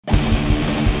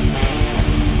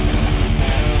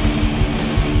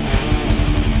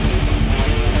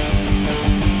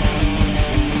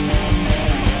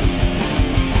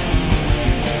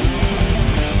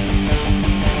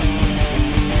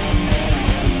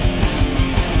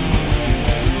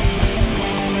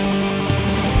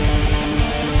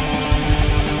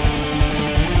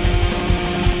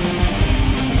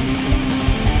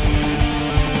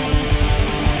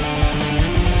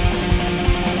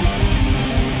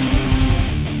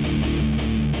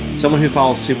someone who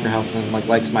follows Superhouse and like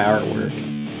likes my artwork,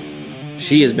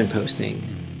 she has been posting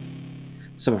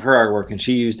some of her artwork, and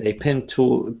she used a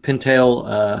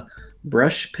Pintail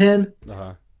brush pen,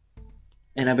 Uh-huh.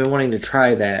 and I've been wanting to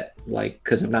try that, like,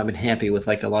 because I've not been happy with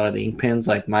like a lot of the ink pens,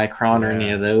 like Micron or any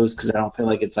Yeah. of those, because I don't feel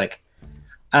like it's like,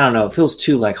 I don't know, it feels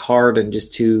too like hard and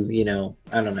just too,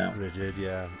 I don't know. Rigid,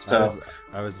 yeah. So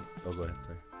Oh, go ahead. Sorry.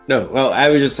 no, well,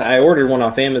 I ordered one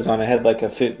off Amazon. I had like a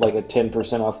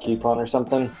 10% off coupon or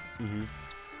something Mm-hmm.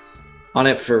 on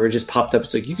it for it just popped up.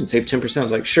 It's like you can save 10%. I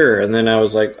was like, sure. And then I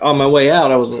was like, on my way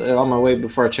out, I was on my way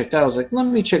before I checked out. I was like, let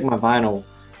me check my vinyl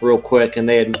real quick, and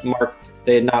they had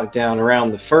knocked down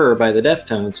Around the Fur by the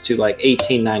Deftones to like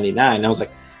 18.99. I was like,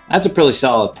 that's a pretty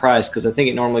solid price because I think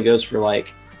it normally goes for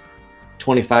like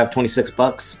 25, 26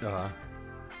 bucks. Uh-huh.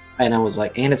 And I was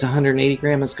like, and it's 180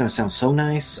 grams. It's gonna sound so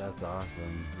nice. That's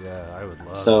awesome. Yeah, I would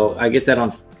love So to I get that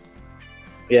on.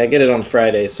 Yeah, I get it on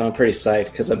Friday, so I'm pretty psyched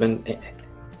because I've been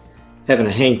having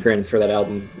a hankering for that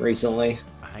album recently.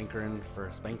 a hankering for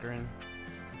a spankering.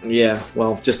 Yeah,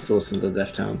 well, just to listen to the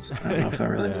Deftones. I don't know if I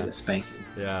really need a spanking.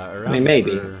 Yeah, I mean,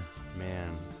 maybe.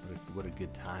 Man, what a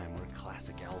good time. What a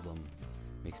classic album.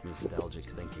 Makes me nostalgic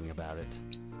thinking about it.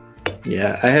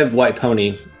 Yeah, I have White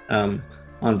Pony on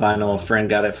vinyl. A friend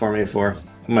got it for me for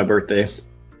my birthday.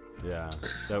 Yeah,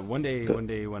 that one day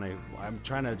when I'm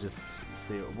trying to just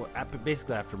see,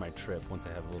 basically after my trip, once I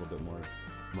have a little bit more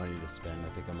money to spend,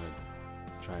 I think I'm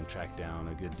gonna try and track down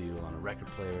a good deal on a record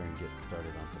player and get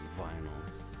started on some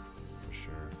vinyl for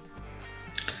sure.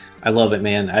 I love it,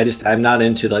 man. I'm not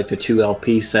into like the 2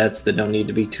 LP sets that don't need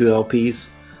to be 2 LPs.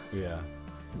 Yeah,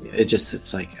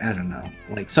 It's like, I don't know.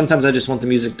 Like sometimes I just want the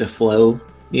music to flow,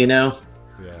 yeah,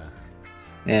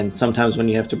 And sometimes when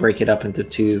you have to break it up into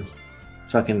 2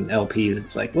 fucking LPs,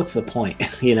 it's like, what's the point?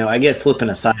 I get flipping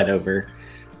a side over,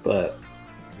 but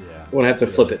yeah. when I have to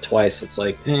flip it twice, it's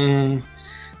like,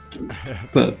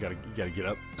 But you gotta get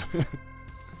up.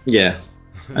 yeah.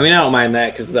 I mean, I don't mind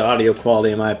that because the audio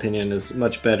quality, in my opinion, is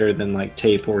much better than like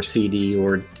tape or CD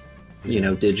or,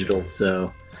 digital.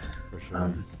 So, For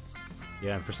sure.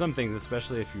 Yeah, and for some things,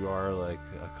 especially if you are like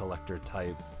a collector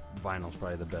type, vinyl's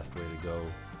probably the best way to go.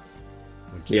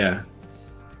 yeah.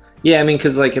 Yeah, I mean,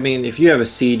 if you have a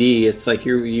CD, it's like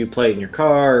you play it in your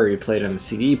car or you play it on a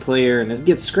CD player and it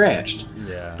gets scratched.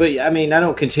 Yeah. But I mean, I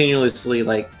don't continuously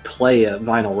like play a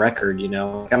vinyl record,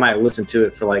 I might listen to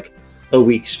it for like a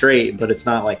week straight, but it's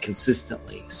not like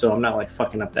consistently. So I'm not like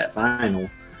fucking up that vinyl.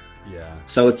 Yeah.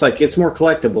 So it's like it's more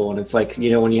collectible, and it's like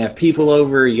when you have people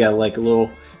over, you got like a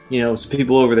little, some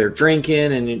people over there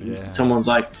drinking, and someone's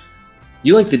like,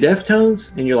 "You like the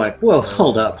Deftones?" And you're like, "Whoa,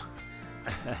 hold up."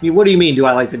 What do you mean? Do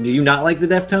you not like the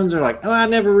Deftones? They're like, "Oh, I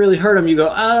never really heard them." You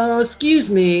go, "Oh, excuse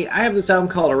me. I have this album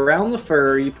called Around the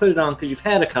Fur. You put it on because you've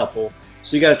had a couple,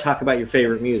 so you got to talk about your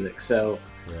favorite music." So,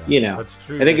 That's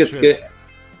true. I think it's good.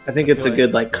 I think it's a like,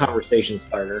 good like conversation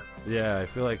starter. Yeah, I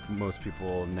feel like most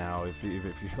people now, if you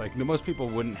like, most people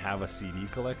wouldn't have a CD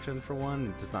collection for one.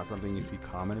 It's just not something you see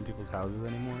common in people's houses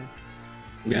anymore.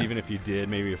 But Yeah. even if you did,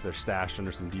 maybe if they're stashed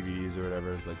under some DVDs or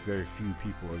whatever, it's like very few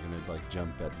people are gonna like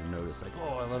jump at the notice, like,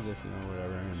 oh, I love this,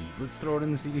 whatever, and let's throw it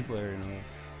in the CD player,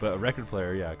 But a record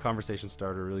player, yeah, conversation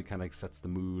starter really kind of sets the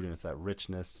mood, and it's that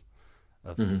richness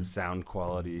of sound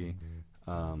quality.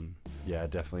 Yeah,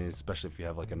 definitely, especially if you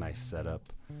have like a nice setup.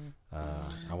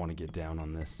 I want to get down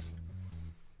on this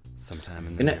sometime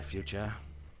in the near future.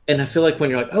 And I feel like when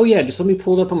you're like, "Oh yeah, just let me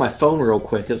pull it up on my phone real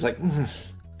quick," it's like,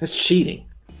 that's cheating.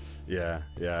 Yeah.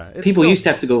 People used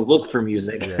to have to go look for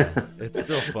music. Yeah, it's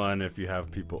still fun if you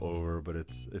have people over, but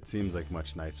it seems like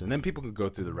much nicer. And then people could go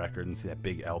through the record and see that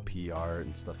big LP art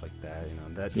and stuff like that.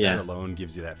 That alone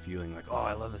gives you that feeling like, oh,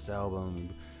 I love this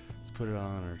album. Let's put it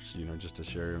on, or just to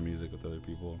share your music with other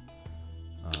people.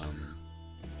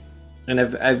 And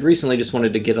I've recently just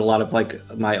wanted to get a lot of like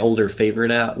my older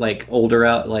favorite out, like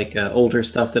older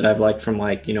stuff that I've liked from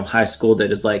like high school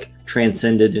that is like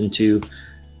transcended into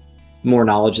more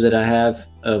knowledge that I have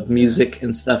of music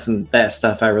and stuff, and that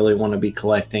stuff I really want to be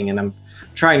collecting. And I'm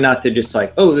trying not to just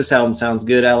like, oh, this album sounds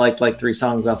good, I liked like 3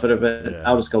 songs off of it,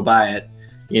 I'll just go buy it,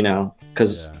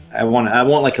 because I want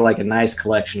like a nice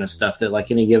collection of stuff that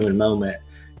like any given moment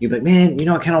you'd be like, man,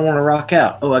 I kind of want to rock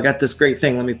out. Oh, I got this great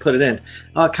thing, let me put it in.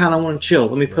 Oh, I kind of want to chill,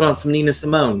 let me put on some Nina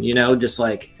Simone. Just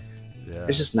like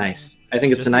it's just nice. I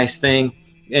think it's a nice thing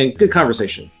and good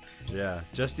conversation. Yeah,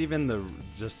 just even the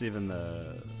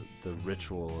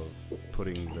ritual of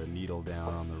putting the needle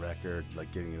down on the record,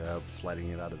 like getting it up, sliding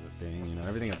it out of the thing,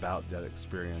 everything about that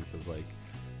experience is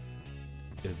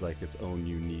like its own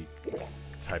unique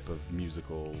type of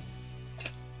musical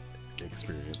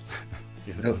experience.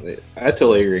 I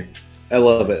totally agree. I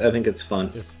love it. I think it's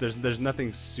fun. There's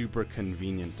nothing super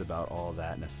convenient about all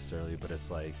that necessarily, but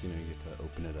it's like, you know, you get to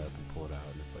open it up and pull it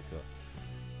out, and it's like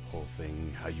a whole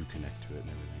thing, how you connect to it and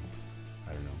everything.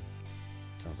 I don't know.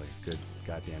 It sounds like a good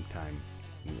goddamn time.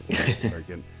 Start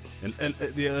getting, and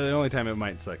the only time it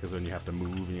might suck is when you have to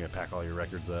move and you gotta pack all your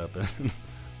records up and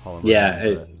haul them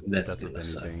around, that's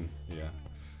anything. Yeah.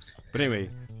 But anyway,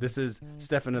 this is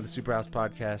Stefan of the Superhouse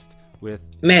Podcast with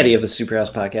Maddie of the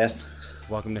Superhouse Podcast.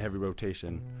 Welcome to Heavy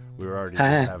Rotation. We were already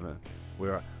just having we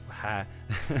were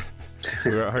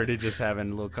already just having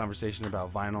a little conversation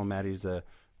about vinyl. Maddie's a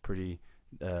pretty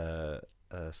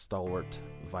stalwart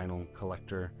vinyl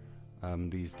collector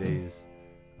these days.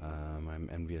 I'm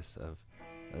envious of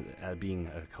being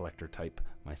a collector type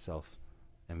myself.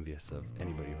 Envious of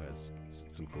anybody who has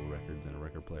some cool records and a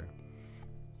record player.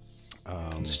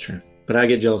 It's true, but I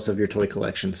get jealous of your toy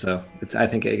collection, so I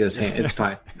think it goes hand. It's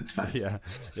fine. It's fine.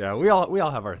 Yeah. We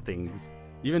all have our things.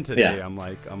 Even today, I'm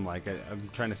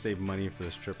trying to save money for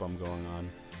this trip I'm going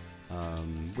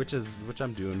on, which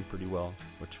I'm doing pretty well,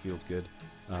 which feels good.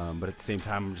 But at the same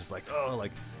time, I'm just like,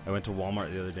 I went to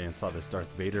Walmart the other day and saw this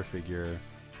Darth Vader figure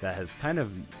that has kind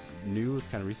of new. It's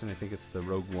kind of recent. I think it's the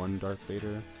Rogue One Darth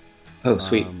Vader. Oh,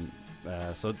 sweet.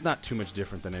 So it's not too much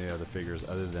different than any other figures,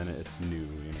 other than it's new.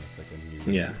 You know, it's like a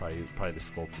new. Yeah. Probably the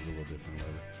sculpt is a little different,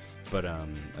 whatever. But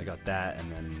I got that,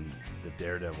 and then the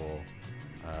Daredevil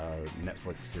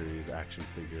Netflix series action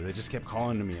figure. They just kept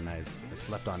calling to me, and I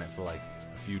slept on it for like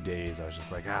a few days. I was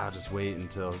just like, I'll just wait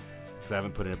until, because I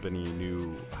haven't put up any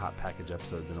new Hot Package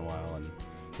episodes in a while, and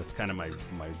that's kind of my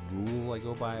rule I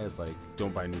go by, is like,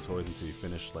 don't buy new toys until you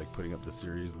finish like putting up the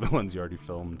series, the ones you already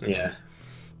filmed. So. Yeah.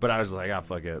 But I was like,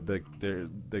 fuck it. They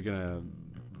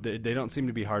don't seem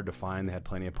to be hard to find. They had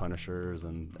plenty of Punishers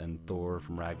and Thor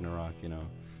from Ragnarok, you know.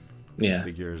 Yeah. The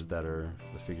figures that are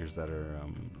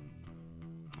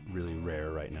really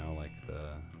rare right now, like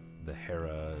the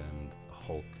Hera and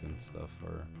Hulk and stuff,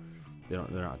 they're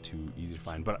not too easy to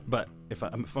find. But if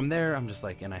I'm there, I'm just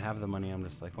like, and I have the money, I'm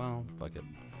just like, well, fuck it.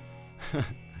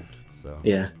 So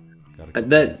yeah, got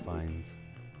that finds.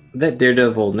 That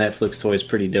Daredevil Netflix toy is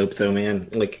pretty dope, though, man.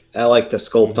 Like, I like the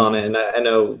sculpt on it, and I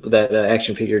know that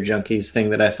Action Figure Junkies thing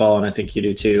that I follow, and I think you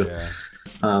do too.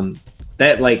 Yeah.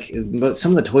 That, like, but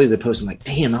some of the toys they post, I'm like,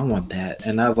 damn, I want that.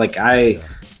 And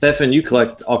Stefan, you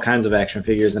collect all kinds of action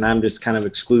figures, and I'm just kind of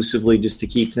exclusively just to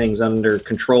keep things under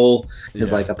control.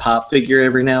 Is like a pop figure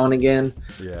every now and again.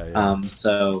 Yeah.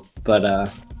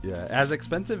 Yeah, as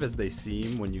expensive as they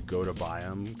seem when you go to buy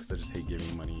them, because I just hate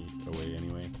giving money away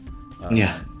anyway.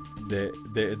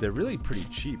 They're really pretty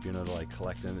cheap, you know, to like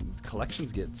collect, and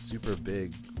collections get super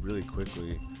big really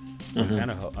quickly. So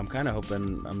I'm kind of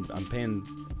hoping I'm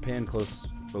paying close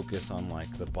focus on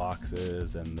like the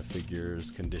boxes and the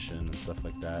figures condition and stuff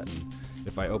like that. And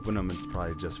if I open them, it's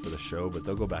probably just for the show, but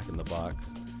they'll go back in the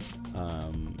box.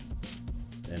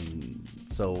 And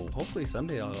so hopefully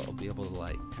someday I'll be able to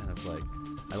like kind of like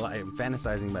I'm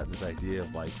fantasizing about this idea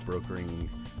of like brokering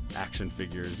action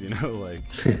figures, you know, like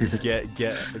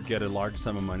get a large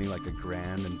sum of money, like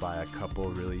 $1,000, and buy a couple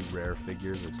really rare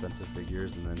figures, expensive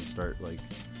figures, and then start like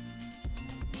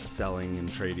selling and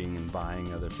trading and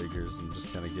buying other figures and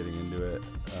just kind of getting into it.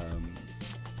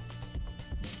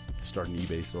 Start an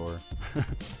eBay store.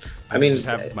 I mean, just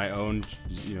have my own,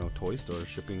 you know, toy store,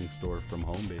 shipping store from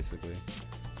home, basically.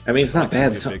 I mean, it's not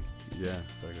bad. It's like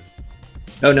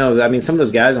oh no, I mean, some of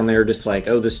those guys on there are just like,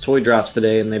 oh, this toy drops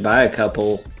today, and they buy a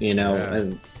couple, you know. Yeah.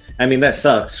 And I mean, that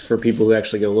sucks for people who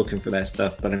actually go looking for that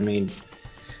stuff. But I mean,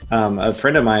 a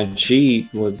friend of mine, she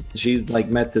like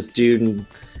met this dude, and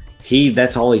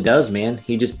that's all he does, man.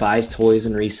 He just buys toys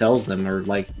and resells them, or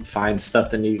like finds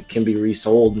stuff that can be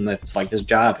resold, and that's like his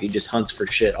job. He just hunts for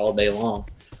shit all day long.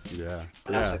 Yeah.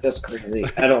 And I was like, that's crazy.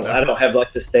 I don't have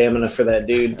like the stamina for that,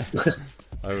 dude.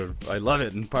 I love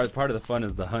it, and part of the fun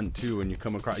is the hunt too. When you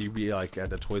come across, you'd be like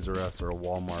at a Toys R Us or a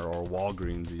Walmart or a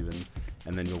Walgreens even,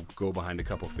 and then you'll go behind a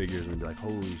couple figures and be like,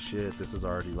 holy shit, this is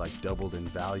already like doubled in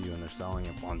value, and they're selling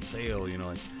it on sale. You know,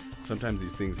 like sometimes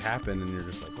these things happen, and you're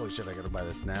just like, holy shit, I gotta buy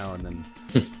this now. And then,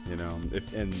 you know,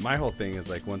 and my whole thing is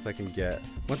like, once I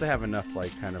have enough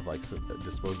like kind of like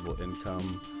disposable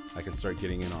income, I can start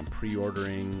getting in on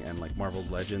pre-ordering and like Marvel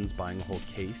Legends, buying a whole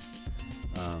case.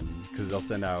 Because they'll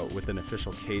send out, with an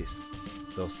official case,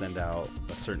 they'll send out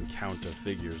a certain count of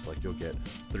figures. Like you'll get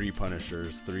 3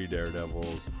 Punishers, 3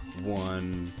 Daredevils,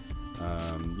 1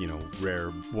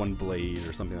 rare 1 Blade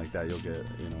or something like that. You'll get,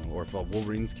 you know, or if a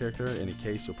Wolverine's character in a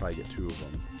case, you'll probably get 2 of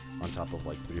them on top of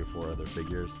like 3 or 4 other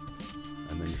figures,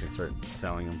 and then you can start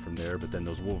selling them from there. But then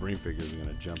those Wolverine figures are going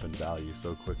to jump in value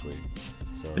so quickly.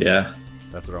 So yeah,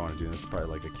 that's what I want to do. And it's probably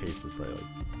like a case is probably like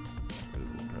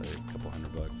a couple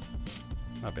 $100.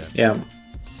 Not bad. Yeah.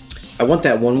 I want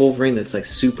that one Wolverine that's like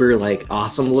super like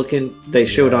awesome looking. They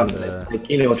showed on like,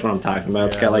 you know which one I'm talking about.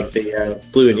 It's got like the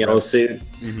blue and yellow suit.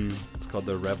 Mm-hmm. It's called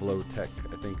the Revlotech.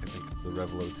 I think it's the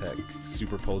Revlotech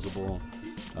superposable.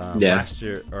 Last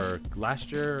year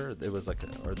it was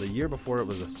or the year before it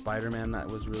was a Spider-Man that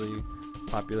was really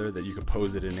popular, that you could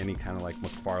pose it in any kind of like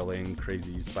McFarlane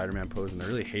crazy Spider-Man pose, and I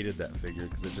really hated that figure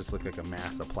because it just looked like a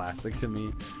mass of plastic to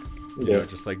me. You know,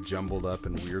 just like jumbled up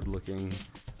and weird looking.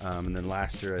 And then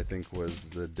last year I think was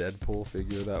the Deadpool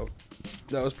figure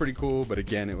that was pretty cool. But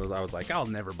again, I was like, I'll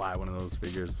never buy one of those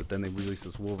figures. But then they released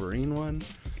this Wolverine one,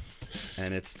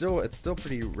 and it's still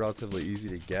pretty relatively easy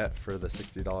to get for the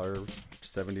 $60,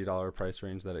 $70 price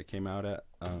range that it came out at.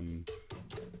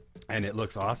 And it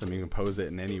looks awesome. You can pose it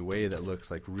in any way that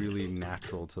looks like really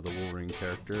natural to the Wolverine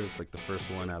character. It's like the first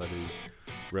one out of these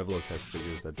Revlotech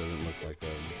figures that doesn't look like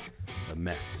a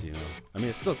mess, you know. I mean,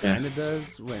 it still kind of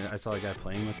does when I saw a guy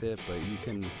playing with it, but you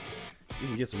can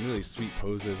get some really sweet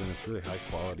poses, and it's really high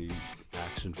quality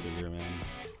action figure, man.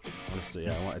 Honestly,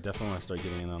 yeah, I definitely want to start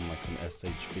getting in on like some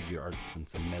SH Figure Arts and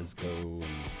some Mezco and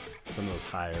some of those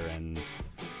higher end.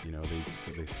 You know,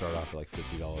 they start off at like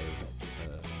 $50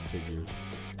 figures.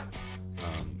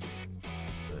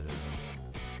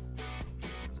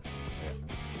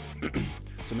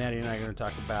 So Maddie and I are going to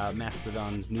talk about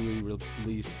Mastodon's newly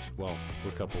released, well,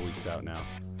 we're a couple weeks out now,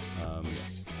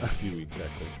 a few weeks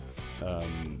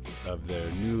actually, of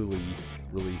their newly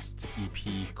released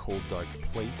EP, Cold Dark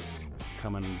Place,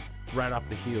 coming right off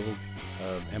the heels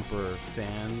of Emperor of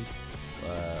Sand.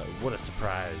 What a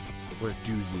surprise. What a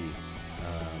doozy.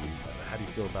 How do you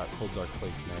feel about Cold Dark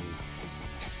Place, Maddie?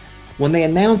 When they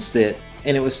announced it,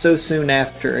 and it was so soon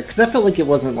after, because I felt like it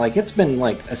wasn't like, it's been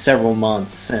like several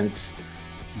months since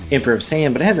Emperor of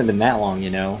Sand, but it hasn't been that long,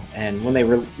 you know. And when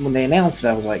they announced it,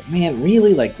 I was like, man,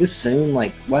 really, like this soon?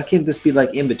 Like, why can't this be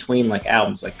like in between like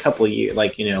albums, like a couple of years,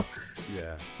 like, you know,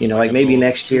 like maybe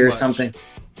next year or something.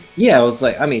 Yeah, I was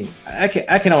like, I mean, I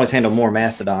can always handle more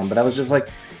Mastodon, but I was just like,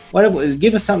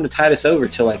 give us something to tide us over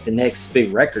till like the next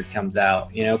big record comes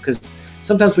out, you know, because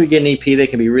sometimes we get an EP, they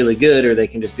can be really good, or they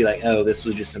can just be like, oh, this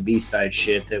was just some B-side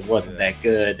shit that wasn't that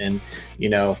good, and you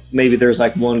know, maybe there's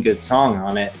like one good song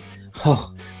on it.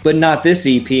 Oh, but not this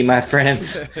EP, my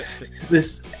friends.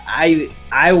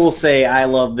 I will say I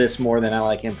love this more than I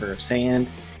like Emperor of Sand,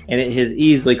 and it has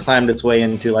easily climbed its way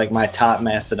into like my top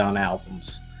Mastodon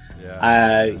albums.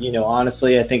 You know,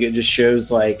 honestly, I think it just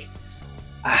shows like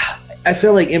I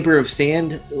feel like Emperor of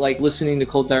Sand, like listening to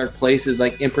Cold Dark Place is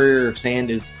like Emperor of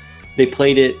Sand is, they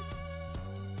played it,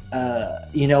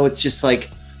 you know, it's just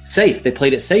like safe. They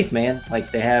played it safe, man.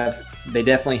 Like they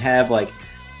definitely have like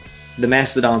the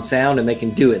Mastodon sound, and they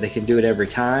can do it. They can do it every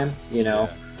time, you know.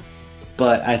 Yeah.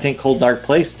 But I think Cold Dark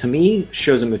Place to me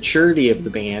shows a maturity of the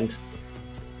band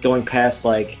going past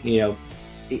like, you know,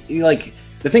 like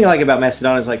the thing I like about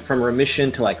Mastodon is like from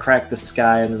Remission to like Crack the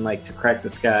Sky, and then like to Crack the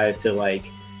Sky to like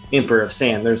Emperor of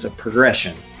Sand, there's a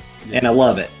progression, and I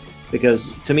love it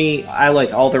because to me, I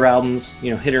like all their albums,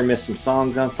 you know, hit or miss some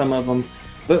songs on some of them,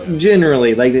 but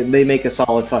generally like they make a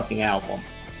solid fucking album.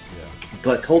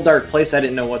 But Cold Dark Place, I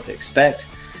didn't know what to expect.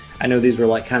 I know these were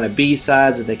like kind of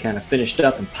B-sides that they kind of finished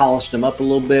up and polished them up a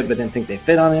little bit, but didn't think they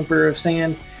fit on Emperor of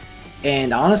Sand.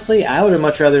 And honestly, I would have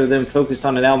much rather them focused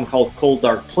on an album called Cold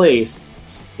Dark Place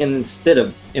instead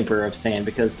of Emperor of Sand,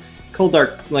 because Cold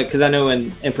Dark, like, because I know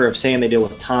in Emperor of Sand they deal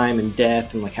with time and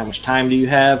death and like how much time do you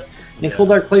have. And Cold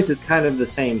Dark Place is kind of the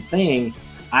same thing.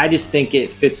 I just think it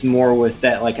fits more with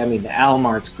that. Like, I mean, the album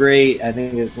art's great. I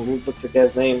think what's the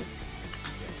guy's name?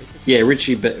 Yeah,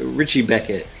 Richie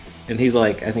Beckett, and he's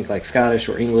like, I think like Scottish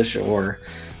or English, but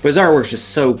his artwork's just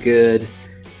so good.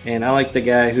 And I like the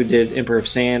guy who did Emperor of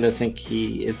Sand. I think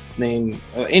it's named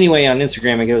anyway on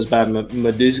Instagram. It goes by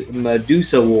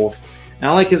Medusa Wolf, and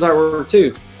I like his artwork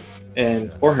too,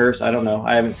 or hers. I don't know.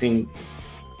 I haven't seen.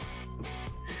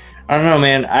 I don't know,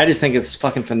 man. I just think it's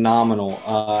fucking phenomenal.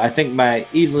 I think my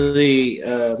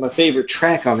favorite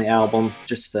track on the album,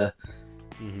 just the.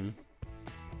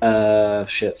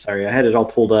 Sorry, I had it all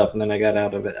pulled up and then I got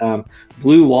out of it.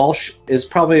 Blue Walsh is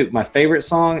probably my favorite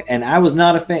song, and I was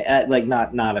not a fan, like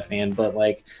not a fan, but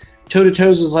like Toe to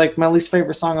Toes was like my least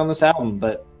favorite song on this album,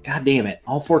 but god damn it,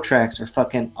 all 4 tracks are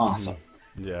fucking awesome.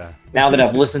 Yeah. Now that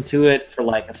I've listened to it for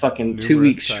like a fucking 2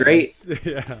 weeks straight.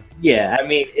 Yeah, I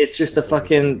mean, it's just a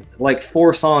fucking like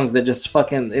 4 songs that just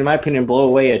fucking, in my opinion, blow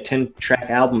away a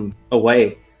 10-track album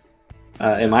away,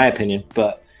 in my opinion,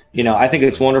 but you know, I think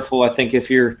it's wonderful. I think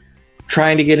if you're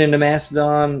trying to get into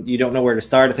Mastodon, you don't know where to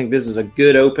start, I think this is a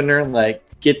good opener. Like,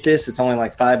 get this. It's only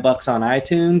like $5 on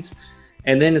iTunes.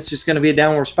 and then it's just going to be a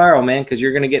downward spiral, man, because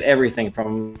you're going to get everything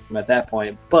from them at that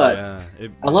point. But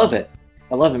I love it.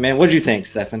 I love it, man. What do you think,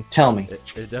 Stefan? Tell me.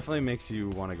 It definitely makes you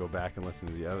want to go back and listen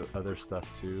to the other stuff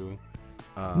too.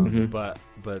 But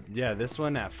yeah, this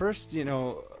one at first,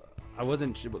 I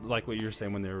wasn't like what you were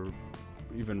saying when they were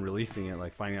even releasing it,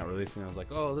 like finding out releasing it. I was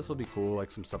like, oh, this will be cool,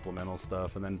 like some supplemental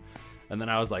stuff. And then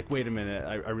I was like, wait a minute,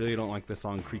 I really don't like the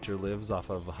song "Creature Lives" off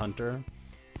of Hunter,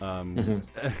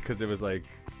 because it was like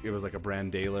a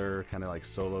Brandaler kind of like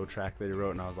solo track that he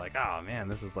wrote, and I was like, oh man,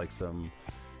 this is like some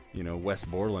West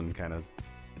Borland kind of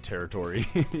territory.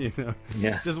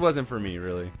 Yeah, just wasn't for me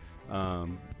really.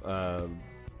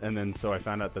 And then so I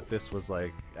found out that this was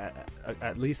like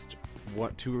at least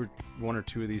one or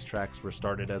two of these tracks were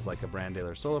started as like a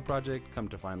Brandaler solo project. Come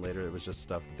to find later, it was just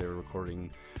stuff that they were recording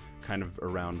kind of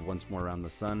around Once More Around the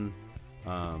Sun.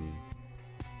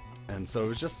 And so it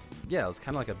was just, it was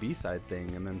kind of like a B-side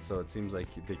thing. And then so it seems like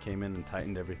they came in and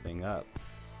tightened everything up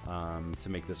to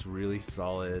make this really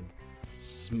solid,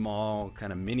 small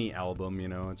kind of mini album.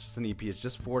 It's just an EP. It's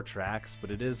just 4 tracks,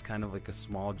 but it is kind of like a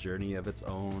small journey of its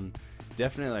own.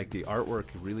 Definitely, like, the artwork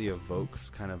really evokes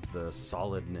kind of the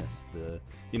solidness.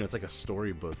 It's like a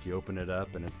storybook. You open it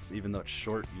up, and it's, even though it's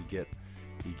short,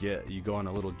 you go on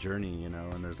a little journey,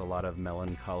 and there's a lot of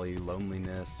melancholy,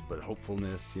 loneliness, but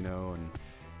hopefulness, and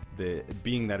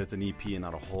being that it's an EP and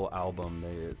not a whole album,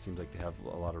 it seems like they have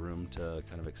a lot of room to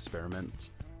kind of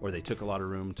experiment, or they took a lot of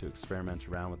room to experiment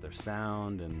around with their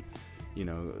sound. And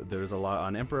there's a lot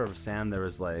on Emperor of Sand. There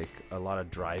was like a lot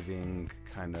of driving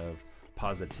kind of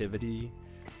positivity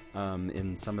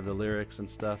in some of the lyrics and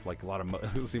stuff, like a lot of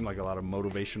it seemed like a lot of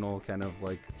motivational kind of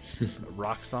like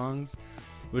rock songs,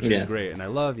 which is great. And I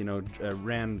love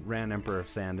ran Emperor of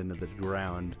Sand into the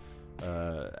ground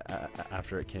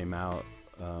after it came out.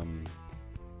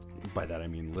 By that I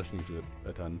mean listening to it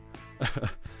a ton.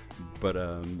 But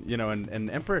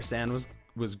and Emperor of Sand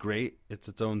was great. It's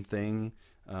its own thing.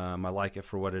 I like it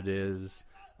for what it is.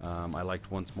 I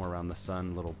liked Once More Around the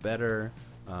Sun a little better.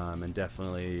 And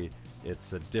definitely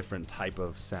it's a different type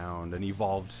of sound, an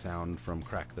evolved sound from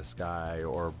Crack the Sky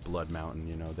or Blood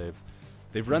Mountain.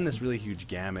 They've run this really huge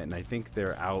gamut, and I think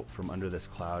they're out from under this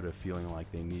cloud of feeling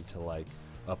like they need to like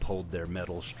uphold their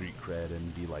metal street cred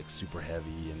and be like super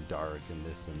heavy and dark and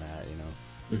this and that,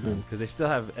 because they still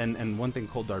have, and one thing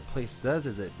Cold Dark Place does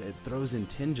is it throws in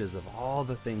tinges of all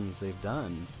the things they've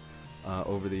done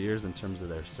over the years in terms of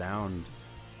their sound.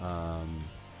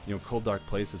 Cold Dark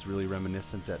Place is really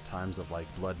reminiscent at times of like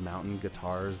Blood Mountain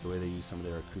guitars, the way they use some of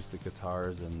their acoustic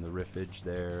guitars and the riffage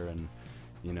there, and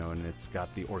and it's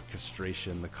got the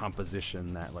orchestration, the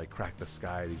composition that like Crack the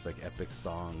Sky, these like epic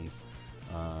songs.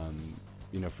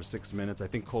 For 6 minutes, I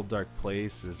think Cold Dark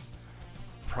Place is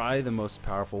probably the most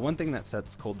powerful. One thing that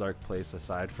sets Cold Dark Place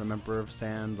aside from Emperor of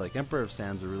Sand, like Emperor of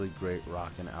Sand's a really great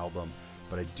rockin' album,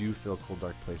 but I do feel Cold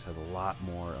Dark Place has a lot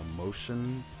more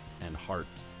emotion and heart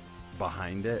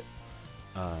behind it.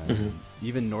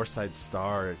 Even Northside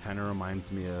Star, it kind of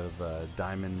reminds me of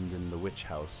Diamond in the Witch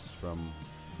House from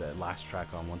the last track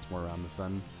on Once More Around the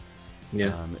Sun.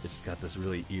 It's got this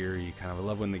really eerie kind of, I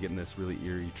love when they get in this really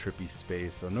eerie, trippy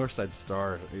space. So Northside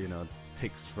Star,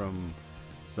 takes from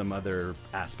some other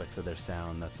aspects of their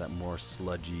sound. That's that more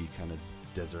sludgy kind of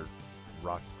desert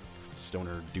rock,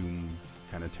 stoner doom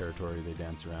kind of territory they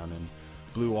dance around in.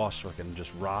 Blue Wash fucking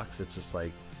just rocks. It's just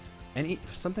like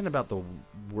something about the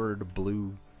word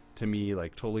blue to me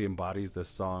like totally embodies this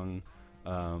song.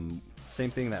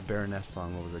 Same thing, that Baroness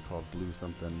song, what was it called? Blue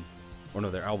something. Or no,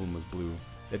 their album was Blue.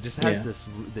 It just has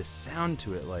this sound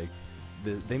to it, like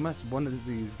one of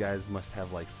these guys must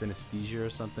have like synesthesia or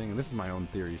something. And this is my own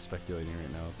theory, speculating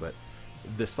right now, but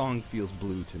the song feels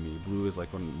blue to me. Blue is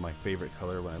like one of my favorite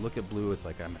color. When I look at blue, it's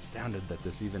like I'm astounded that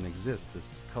this even exists.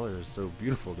 This color is so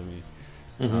beautiful to me.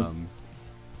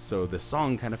 So the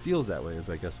song kind of feels that way, is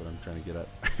I guess what I'm trying to get at.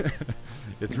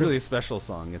 It's really a special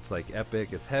song. It's like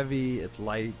epic, it's heavy, it's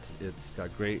light, it's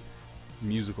got great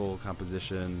musical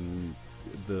composition.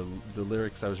 The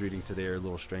lyrics I was reading today are a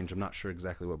little strange. I'm not sure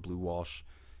exactly what Blue Walsh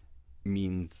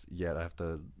means yet. I have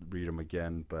to read them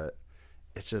again, but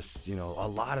it's just, a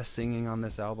lot of singing on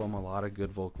this album, a lot of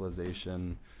good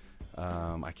vocalization.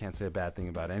 I can't say a bad thing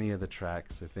about any of the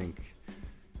tracks. I think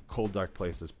Cold Dark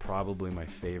Place is probably my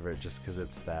favorite just because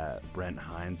it's that Brent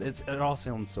Hinds. It all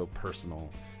sounds so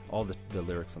personal. All the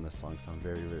lyrics on this song sound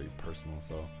very, very personal.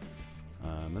 So,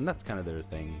 and that's kind of their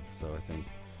thing. So I think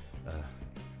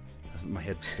my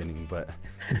head's spinning, but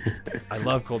I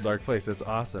love Cold Dark Place. It's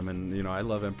awesome. And, I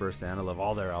love Emperor Sand. I love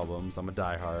all their albums. I'm a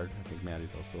diehard. I think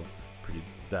Maddie's also pretty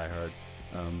diehard.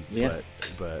 Yeah.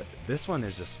 But this one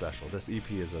is just special. This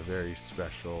EP is a very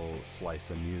special slice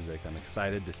of music. I'm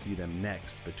excited to see them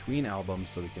next between albums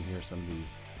so we can hear some of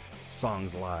these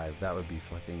songs live. That would be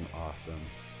fucking awesome.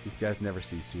 These guys never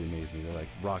cease to amaze me. They're like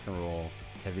rock and roll,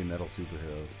 heavy metal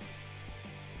superheroes.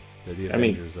 They're the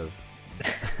Avengers of.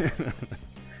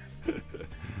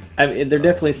 I mean, they're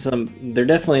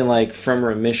definitely like from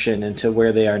remission into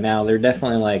where they are now. They're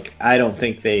definitely like, I don't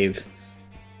think they've,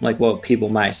 like what people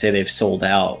might say, they've sold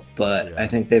out, but I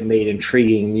think they've made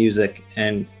intriguing music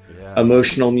and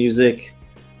emotional music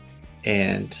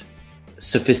and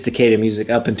sophisticated music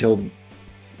up until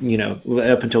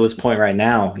this point right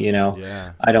now,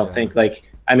 I don't think like,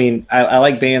 I mean, I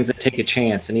like bands that take a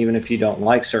chance, and even if you don't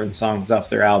like certain songs off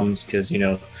their albums because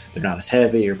they're not as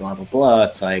heavy or blah blah blah,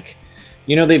 it's like,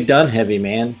 they've done heavy,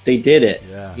 man. They did it.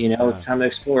 It's time to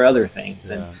explore other things.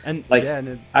 And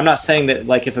I'm not saying that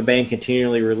like if a band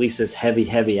continually releases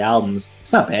heavy albums,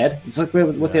 it's not bad. It's like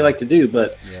what they like to do.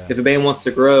 But if a band wants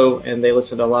to grow and they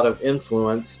listen to a lot of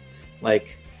influence,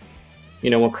 like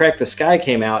when Crack the Sky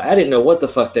came out, I didn't know what the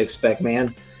fuck to expect,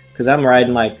 man. Because I'm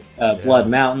riding like Blood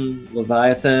Mountain,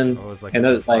 Leviathan, and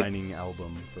those defining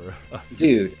album for us.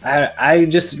 Dude, I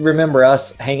just remember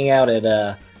us hanging out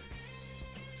at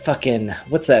fucking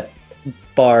what's that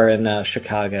bar in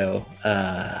Chicago?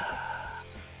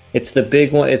 It's the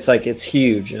big one. It's like it's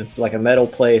huge. It's like a metal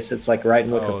place. It's like right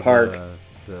in Wicker Park.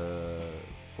 The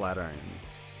Flatiron.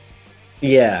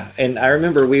 Yeah, and I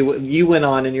remember you went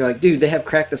on and you're like, dude, they have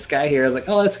Crack the Sky here. I was like,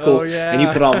 oh, that's cool. And you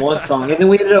put on one song, and then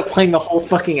we ended up playing the whole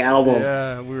fucking album.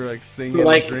 Yeah, we were like singing, for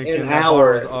like drinking. An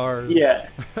hour. Was ours. Yeah,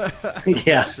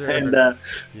 yeah. Sure. And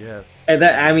yes, and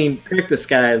that, I mean, Crack the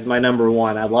Sky is my number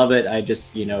one. I love it. I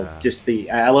just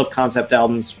I love concept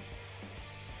albums.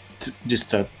 To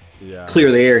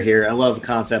clear the air here, I love a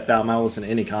concept album. I'll listen to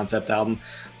any concept album,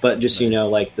 but just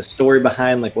like the story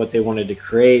behind like what they wanted to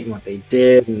create and what they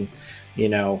did, and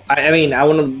I mean, I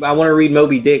want to read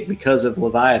Moby Dick because of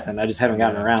Leviathan. I just haven't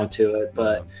gotten around to it,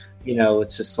 but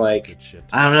it's just like,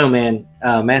 I don't know, man.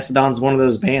 Mastodon's one of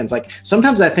those bands. Like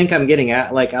sometimes I think I'm getting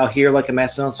at, like I'll hear like a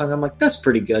Mastodon song, I'm like, that's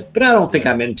pretty good, but I don't think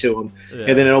I'm into them.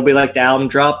 And then it'll be like the album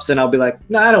drops, and I'll be like,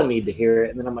 no, I don't need to hear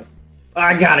it. And then I'm like,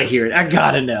 I gotta hear it. I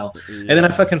gotta know. And then I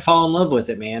fucking fall in love with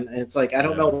it, man. And it's like, I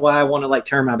don't know why I want to like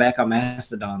turn my back on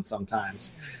Mastodon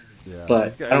sometimes. Yeah,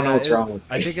 but I don't know what's wrong with me.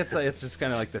 I think it's just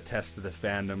kind of like the test of the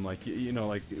fandom. Like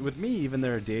like with me, even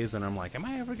there are days when I'm like, am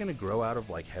I ever gonna grow out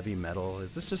of like heavy metal?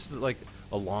 Is this just like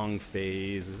a long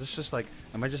phase? Is this just like,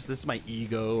 this is my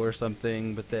ego or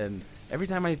something? But then every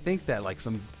time I think that, like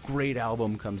some great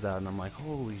album comes out, and I'm like,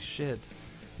 holy shit,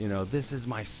 this is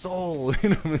my soul.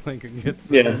 Like I get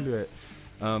so into it.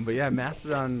 But yeah,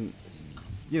 Mastodon,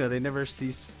 they never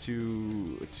cease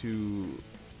to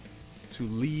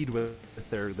lead with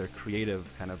their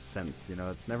creative kind of sense. It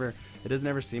does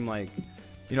never seem like,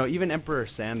 even Emperor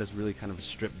Sand is really kind of a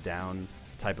stripped down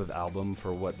type of album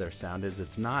for what their sound is.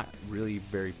 It's not really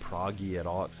very proggy at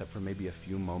all, except for maybe a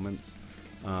few moments.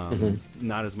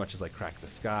 Not as much as like Crack the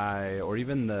Sky or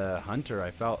even the Hunter.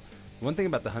 I felt one thing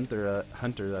about the Hunter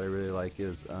that I really like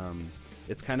is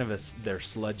it's kind of their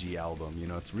sludgy album.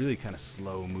 It's really kind of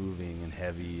slow moving and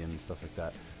heavy and stuff like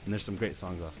that. And there's some great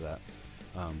songs off of that.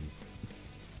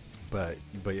 But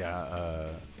yeah,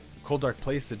 Cold Dark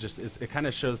Place, it kind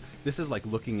of shows, this is like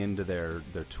looking into their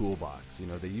toolbox.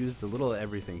 They used a little of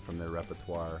everything from their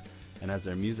repertoire, and as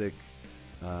their music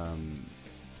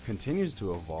continues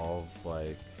to evolve,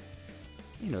 like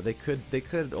they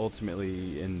could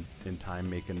ultimately in time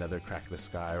make another Crack the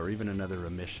Sky or even another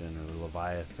Remission or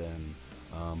Leviathan,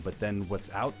 but then what's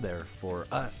out there for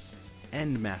us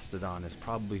and Mastodon is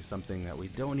probably something that we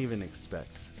don't even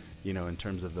expect, in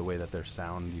terms of the way that their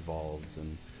sound evolves.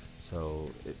 And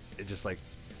so it just like,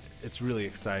 it's really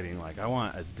exciting. Like I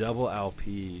want a double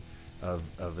LP of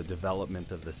a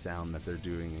development of the sound that they're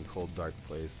doing in Cold Dark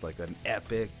Place, like an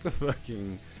epic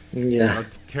fucking, I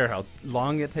don't care how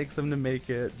long it takes them to make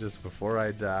it, just before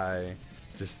I die,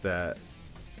 just that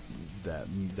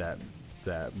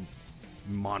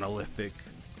monolithic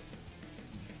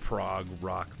prog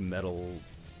rock metal,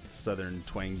 southern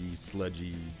twangy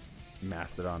sludgy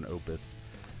Mastodon opus.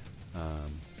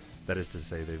 That is to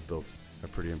say, they've built a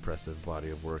pretty impressive body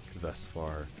of work thus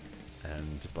far,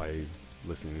 and by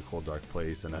listening to Cold Dark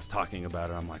Place and us talking about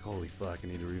it, I'm like, holy fuck, I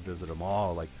need to revisit them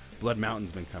all. Like Blood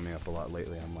Mountain's been coming up a lot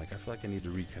lately. I'm like, I feel like I need to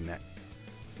reconnect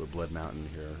with Blood Mountain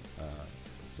here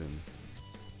soon.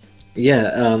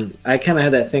 Yeah, I kind of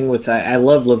had that thing with, I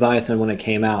loved Leviathan when it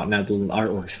came out. Now the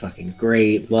artwork's fucking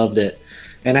great, loved it.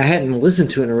 And I hadn't listened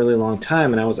to it in a really long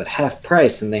time, and I was at half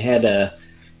price, and they had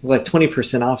was like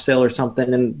 20% off sale or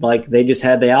something, and like they just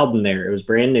had the album there. It was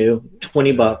brand new,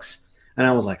 20 Yeah. bucks. And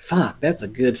I was like, fuck, that's a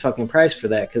good fucking price for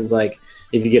that. Cause like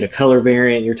if you get a color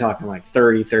variant, you're talking like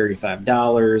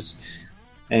 $35.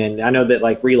 And I know that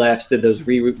like Relapse did those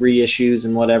reissues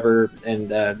and whatever. And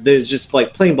there's just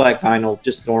like plain black vinyl,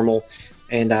 just normal.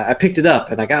 And I picked it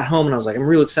up and I got home and I was like, I'm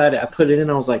real excited. I put it in.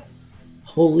 I was like,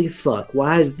 holy fuck,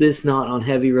 why is this not on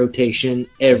heavy rotation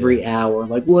every hour?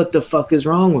 Like, what the fuck is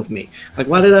wrong with me? Like,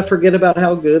 why did I forget about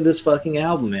how good this fucking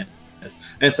album is?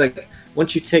 And it's like,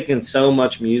 once you take in so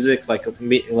much music, like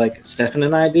me, like Stefan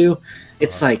and I do,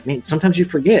 it's like, man, sometimes you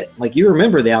forget. Like, you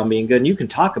remember the album being good and you can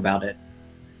talk about it.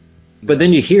 But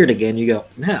then you hear it again, you go,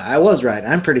 nah, I was right.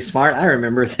 I'm pretty smart. I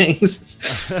remember things.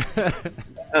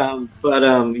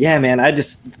 Yeah, man,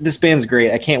 this band's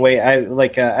great. I can't wait.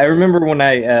 I remember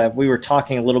when we were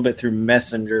talking a little bit through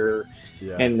Messenger,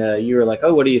 and you were like,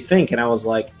 oh, what do you think? And I was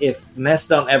like, if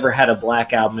Mastodon ever had a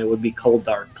black album, it would be Cold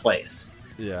Dark Place.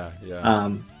 Yeah.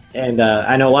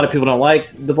 I know a lot of people don't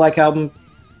like the black album,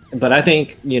 but I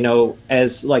think,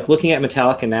 as like looking at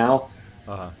Metallica now,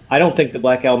 I don't think the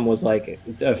black album was like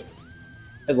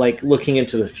looking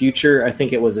into the future. I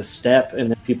think it was a step, and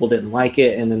then people didn't like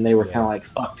it, and then they were kind of like,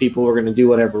 fuck people, we're going to do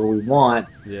whatever we want.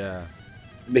 Yeah.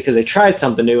 Because they tried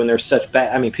something new, and there's such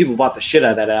bad. I mean, people bought the shit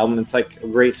out of that album. It's like a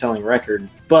great selling record.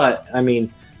 But, I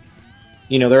mean,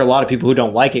 there are a lot of people who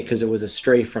don't like it because it was a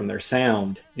stray from their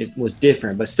sound. It was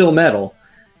different, but still metal.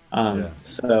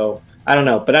 So, I don't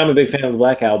know. But I'm a big fan of the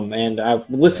Black Album, and I'm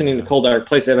listening to Cold Dark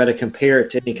Place. I've had to compare it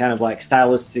to any kind of like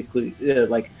stylistically,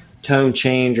 like tone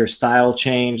change or style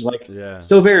change,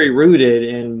 still very rooted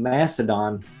in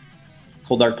Mastodon,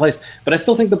 Cold Dark Place, but I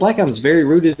still think the Black Album is very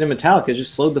rooted in Metallica. It's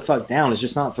just slowed the fuck down. It's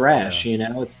just not thrash,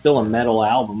 it's still a metal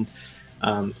album.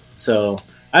 So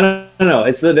I don't know,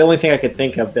 it's the only thing I could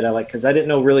think of that I like, because I didn't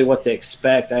know really what to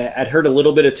expect. I'd heard a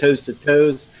little bit of Toes to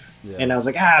Toes, and I was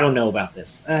like, I don't know about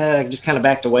this. I just kind of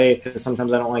backed away, because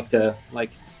sometimes I don't like to,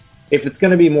 if it's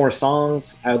going to be more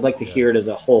songs, I would like to hear it as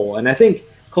a whole. And I think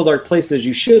Cold Dark Places,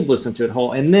 you should listen to it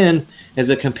whole. And then, as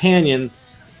a companion,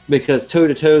 because Toe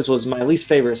to Toes was my least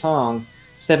favorite song,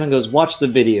 Stefan goes, watch the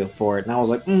video for it. And I was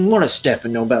like, what does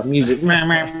Stefan know about music?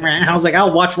 I was like,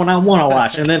 I'll watch when I want to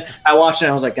watch. And then I watched it,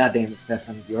 and I was like, God damn it,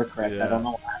 Stefan, you're correct. I don't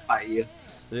know why I fight you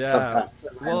sometimes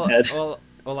in my head.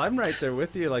 Well, I'm right there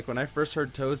with you. Like, when I first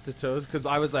heard Toes to Toes, because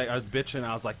I was bitching.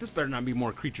 I was like, this better not be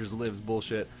more Creatures Lives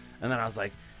bullshit. And then I was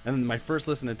like, and then my first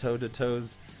listen to Toe to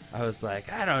Toes, I was like,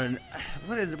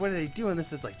 what are they doing?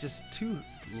 This is like just too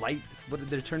light. What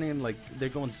they're turning in, like they're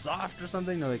going soft or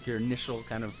something, or like your initial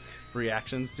kind of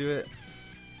reactions to it.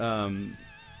 And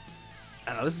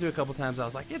I listened to it a couple times. I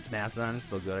was like, it's Mastodon, it's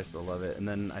still good, I still love it. And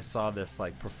then I saw this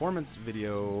like performance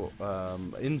video,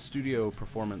 in studio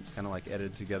performance, kind of like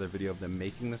edited together video of them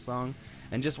making the song,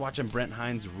 and just watching Brent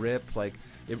Hinds rip, like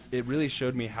it really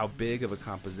showed me how big of a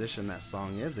composition that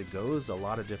song is. It goes a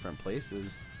lot of different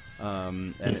places.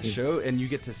 And it showed, and you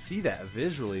get to see that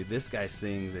visually. This guy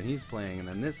sings and he's playing, and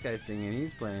then this guy singing and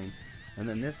he's playing, and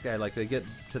then this guy, like, they get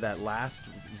to that last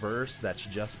verse that's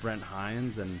just Brent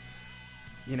Hinds, and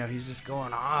he's just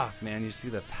going off, man. You see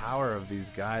the power of these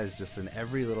guys just in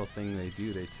every little thing they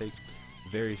do. They take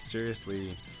very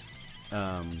seriously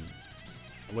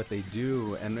what they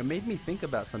do, and it made me think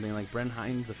about something like Brent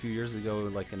Hinds a few years ago,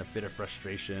 like in a fit of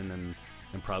frustration and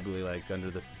probably like under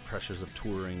the pressures of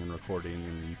touring and recording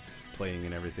and playing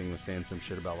and everything, was saying some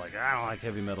shit about like, I don't like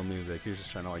heavy metal music. He was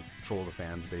just trying to like troll the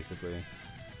fans, basically,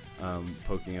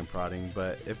 poking and prodding.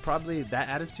 But that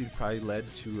attitude probably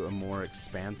led to a more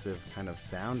expansive kind of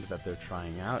sound that they're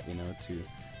trying out,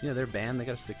 their band, they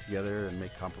got to stick together and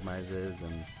make compromises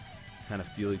and kind of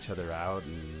feel each other out,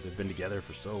 and they've been together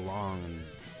for so long and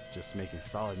just making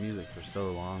solid music for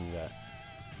so long that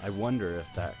I wonder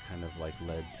if that kind of like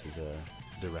led to the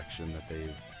direction that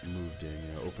they've moved in,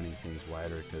 opening things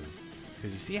wider, because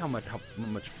you see how much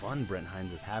fun Brent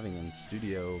Hinds is having in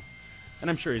studio, and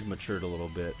I'm sure he's matured a little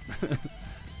bit.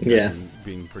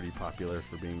 Being pretty popular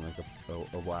for being like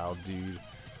a wild dude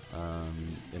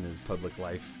in his public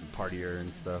life, partier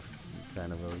and stuff,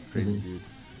 kind of a crazy dude.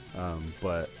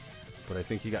 But I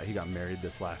think he got married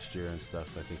this last year and stuff,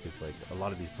 so I think it's like a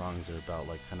lot of these songs are about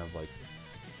like kind of like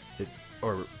it,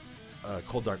 or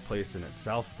Cold Dark Place in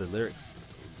itself, the lyrics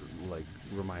like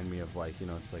remind me of like,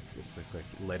 it's like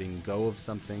letting go of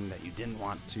something that you didn't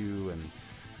want to, and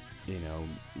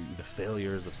the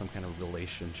failures of some kind of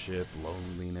relationship,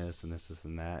 loneliness, and this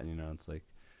and that, and it's like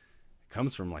it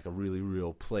comes from like a really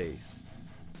real place.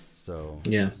 So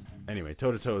anyway,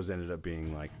 Toe to Toes ended up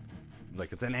being like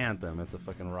it's an anthem. It's a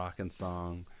fucking rockin'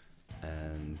 song.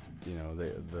 and you know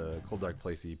the Cold Dark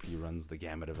Place EP runs the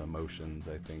gamut of emotions,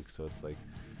 I think. So it's like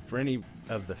for any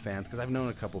of the fans, because I've known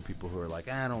a couple people who are like,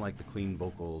 I don't like the clean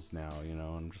vocals now, you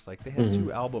know, and I'm just like, they had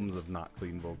 2 albums of not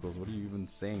clean vocals. What are you even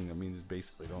saying? I mean, you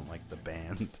basically don't like the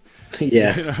band.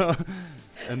 Yeah. You know?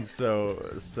 And so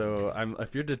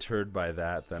if you're deterred by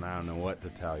that, then I don't know what to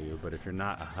tell you. But if you're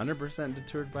not 100%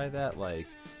 deterred by that, like,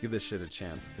 give this shit a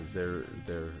chance, because they're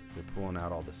pulling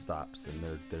out all the stops,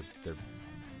 and they're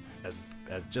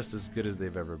as just as good as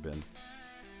they've ever been.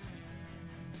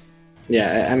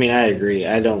 Yeah, I mean, I agree.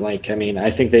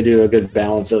 I think they do a good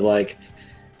balance of, like,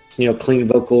 you know, clean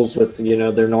vocals with, you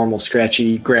know, their normal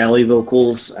scratchy, growly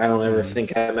vocals. I don't ever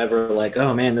think I'm ever like,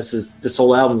 oh man, this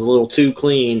whole album's a little too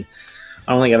clean.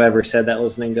 I don't think I've ever said that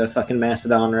listening to a fucking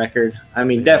Mastodon record. I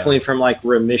mean, definitely from like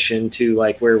Remission to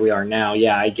like where we are now.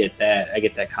 Yeah, I get that. I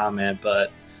get that comment,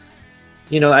 but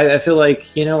you know, I feel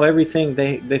like, you know, everything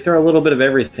they throw a little bit of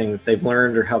everything that they've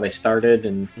learned or how they started,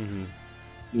 and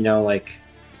you know, like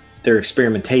their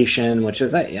experimentation, which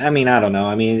is, I mean, I don't know.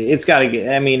 I mean, it's got to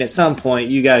get, I mean, at some point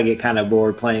you got to get kind of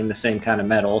bored playing the same kind of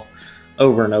metal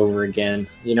over and over again,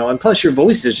 you know, and plus your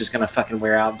voice is just going to fucking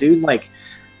wear out, dude. Like,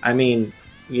 I mean,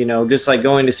 you know, just like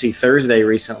going to see Thursday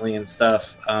recently and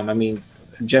stuff. I mean,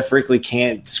 Jeff Rickley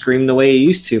can't scream the way he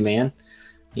used to, man.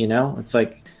 You know, it's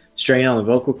like strain on the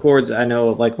vocal cords. I know,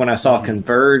 like when I saw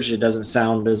Converge, it doesn't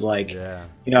sound as like,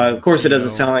 you know, of course it doesn't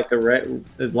sound like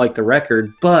the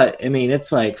record, but I mean,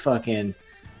 it's like fucking,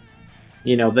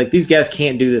 you know, like these guys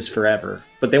can't do this forever,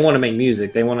 but they want to make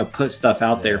music. They want to put stuff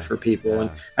out there for people.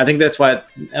 And I think that's why,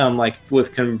 like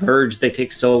with Converge, they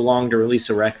take so long to release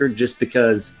a record, just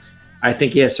because I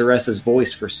think he has to rest his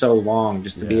voice for so long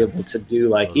just to be able to do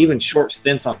like even short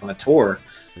stints on the tour.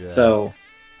 So,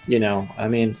 you know, I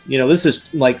mean, you know, this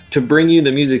is like to bring you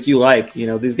the music you like. You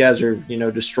know, these guys are, you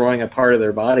know, destroying a part of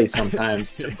their body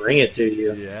sometimes to bring it to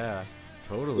you. Yeah,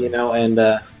 totally. You know, and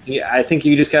I think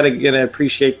you just gotta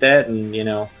appreciate that, and you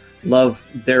know, love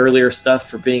the earlier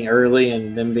stuff for being early,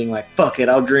 and them being like, fuck it,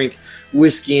 I'll drink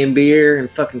whiskey and beer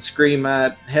and fucking scream my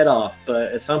head off.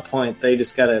 But at some point, they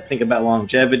just gotta think about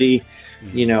longevity.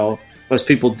 You know, most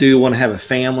people do want to have a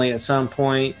family at some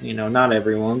point. You know, not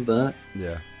everyone, but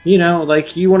you know,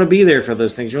 like you want to be there for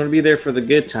those things. You want to be there for the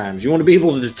good times. You want to be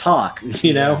able to talk,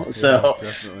 you know? So,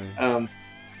 definitely. I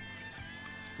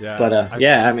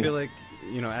mean, feel like,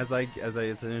 you know, as I,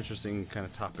 it's an interesting kind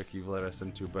of topic you've led us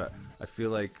into, but I feel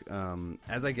like,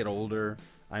 as I get older,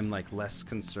 I'm like less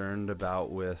concerned about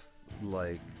with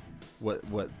like what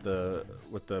the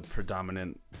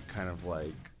predominant kind of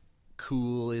like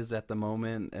cool is at the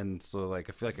moment. And so like,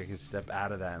 I feel like I can step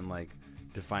out of that and like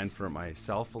define for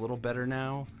myself a little better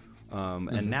now,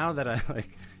 and now that I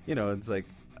like, you know, it's like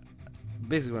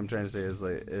basically what I'm trying to say is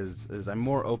like is I'm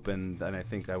more open than I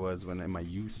think I was when in my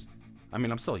youth. I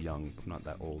mean, I'm still young, I'm not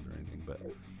that old or anything, but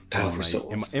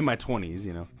in my 20s,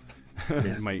 you know,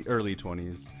 in my early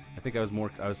 20s, I think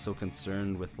I was so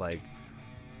concerned with like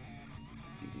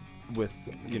with,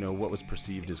 you know, what was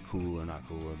perceived as cool or not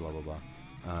cool or blah blah blah.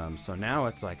 So now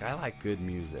it's like, I like good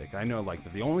music. I know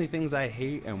like the only things I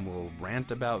hate and will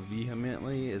rant about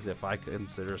vehemently is if I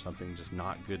consider something just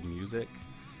not good music.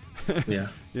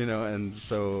 You know, and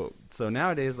so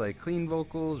nowadays, like clean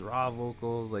vocals, raw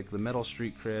vocals, like the metal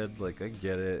street cred, like I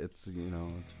get it. It's, you know,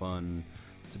 it's fun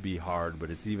to be hard, but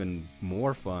it's even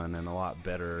more fun and a lot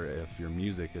better if your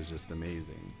music is just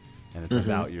amazing and it's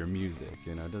about your music.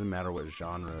 You know, it doesn't matter what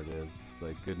genre it is. It's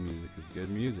like good music is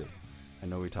good music. I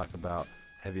know we talk about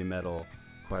heavy metal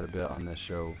quite a bit on this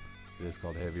show. It is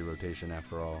called Heavy Rotation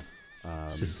after all.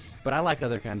 But I like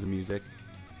other kinds of music,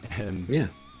 and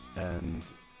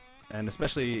and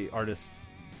especially artists.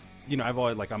 You know, I've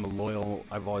always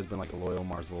been like a loyal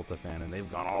Mars Volta fan, and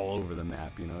they've gone all over the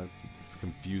map. You know, it's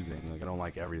confusing. Like I don't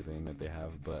like everything that they have,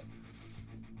 but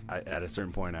at a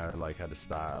certain point I like had to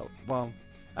style. Well,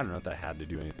 I don't know if that had to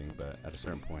do anything, but at a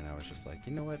certain point I was just like,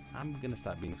 you know what, I'm gonna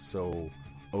stop being so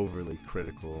overly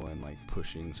critical and like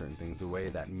pushing certain things the way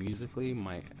that musically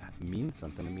might mean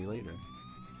something to me later.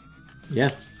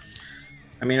 Yeah.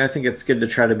 I mean, I think it's good to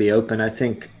try to be open. I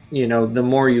think, you know, the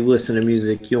more you listen to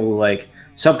music, you'll like,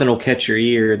 something will catch your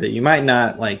ear that you might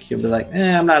not like. You'll be like,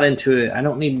 I'm not into it. I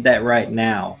don't need that right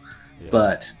now,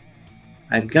 but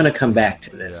I'm going to come back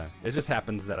to this. It just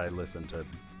happens that I listen to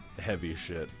heavy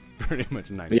shit pretty much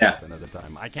 90% of the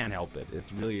time. I can't help it.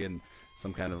 It's really in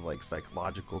some kind of like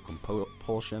psychological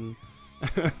compulsion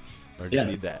or just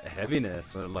need that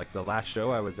heaviness. Like the last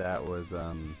show I was at was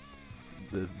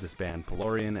this band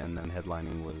Pelorian, and then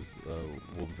headlining was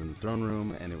Wolves in the Throne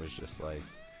Room, and it was just like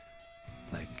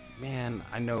man,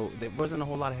 I know there wasn't a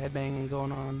whole lot of headbanging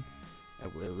going on,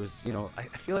 it was, you know, I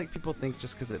feel like people think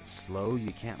just because it's slow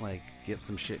you can't like get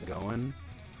some shit going,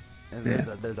 and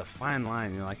there's a fine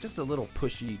line, you know, like just a little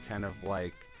pushy kind of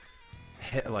like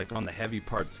like on the heavy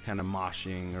parts kind of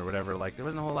moshing or whatever. Like there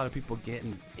wasn't a whole lot of people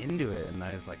getting into it, and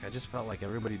I just felt like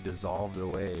everybody dissolved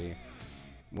away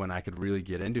when I could really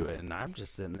get into it, and I'm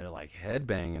just sitting there like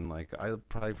headbanging. Like I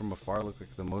probably from afar look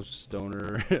like the most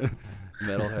stoner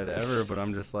metalhead ever, but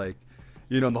I'm just like,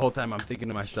 you know, the whole time I'm thinking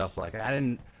to myself like, I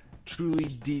didn't truly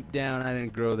deep down, I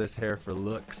didn't grow this hair for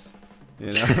looks,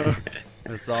 you know.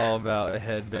 It's all about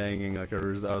headbanging. Like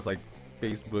I was like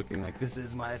Facebooking like, this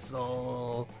is my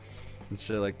soul and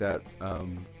shit like that. But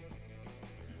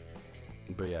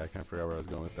yeah, I kind of forgot where I was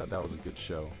going with that. That was a good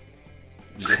show.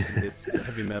 It's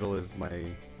heavy metal is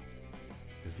my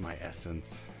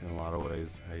essence in a lot of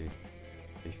ways.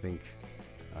 I think,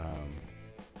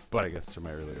 but I guess to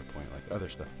my earlier point, like other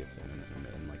stuff gets in,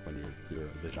 and like when you're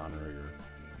the genre you're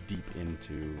deep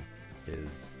into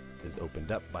is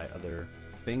opened up by other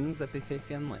things that they take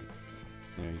in. Like,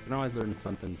 you know, you can always learn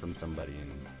something from somebody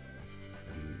in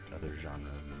other genres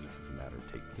and this and that, or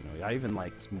take, you know, I even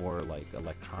liked more like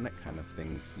electronic kind of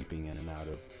things seeping in and out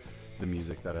of the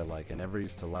music that I like, and never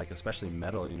used to like, especially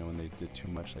metal, you know, when they did too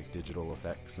much like digital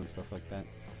effects and stuff like that.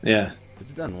 Yeah, if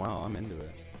it's done well, I'm into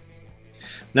it.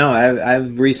 No,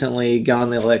 I've recently gone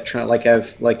the electron, like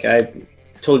I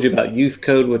told you about Youth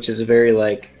Code, which is a very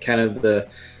like kind of the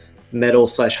metal /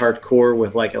 hardcore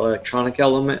with like electronic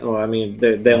element. Well, I mean,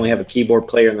 they only have a keyboard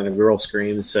player and then a girl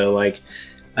screams. So like,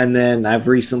 and then I've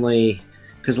recently,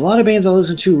 because a lot of bands I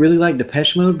listen to really like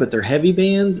Depeche Mode, but they're heavy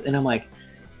bands, and I'm like,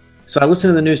 so I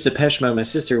listened to the newest Depeche Mode. My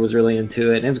sister was really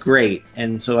into it, and it's great.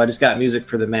 And so I just got Music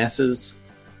for the Masses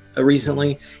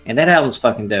recently, and that album's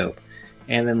fucking dope.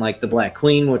 And then like the Black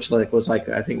Queen, which like was like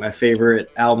I think my favorite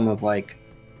album of like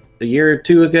a year or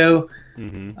two ago.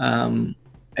 Mm-hmm.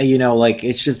 You know, like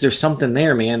it's just there's something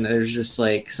there, man. There's just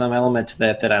like some element to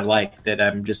that I like, that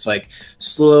I'm just like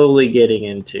slowly getting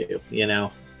into, you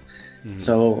know. Mm-hmm.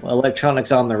 So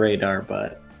electronics on the radar,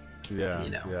 but yeah, you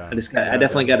know, yeah. I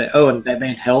definitely got it. Oh, and that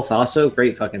band Health also,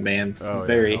 great fucking band. Oh,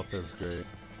 very. Yeah, Health is great.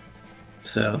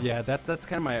 So yeah, that's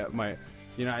kind of my.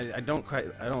 You know, I don't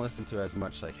listen to as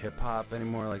much like hip hop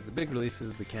anymore. Like the big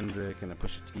releases, the Kendrick and a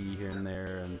Pusha T here and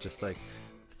there, and just like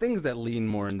things that lean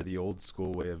more into the old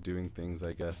school way of doing things,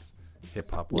 I guess. Hip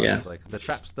hop wise, yeah. Like the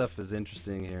trap stuff is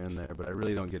interesting here and there, but I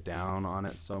really don't get down on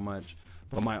it so much.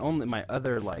 But my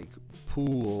other like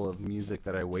pool of music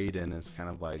that I wade in is kind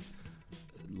of like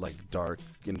dark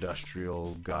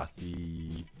industrial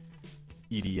gothy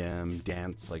EDM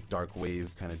dance, like dark wave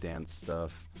kind of dance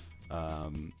stuff.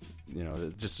 You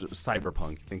know, just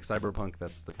cyberpunk. Think cyberpunk,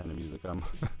 that's the kind of music I'm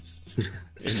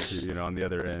into, you know, on the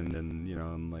other end. And, you know,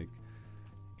 and like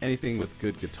anything with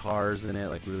good guitars in it,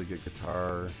 like really good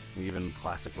guitar, even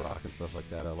classic rock and stuff like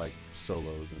that. I like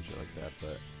solos and shit like that,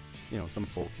 but, you know, some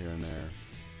folk here and there.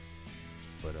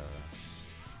 But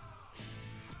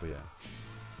yeah,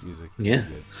 music is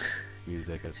good.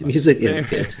 Music is fun. Music is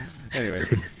good. Anyway.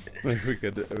 We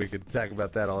could talk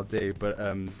about that all day, but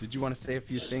did you want to say a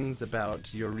few things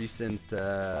about your recent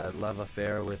love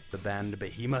affair with the band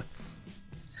Behemoth?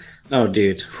 Oh,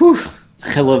 dude, whew.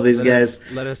 I love these guys.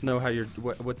 Let us know how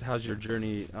how's your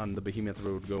journey on the Behemoth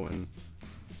road going?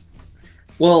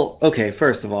 Well, okay,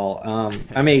 first of all,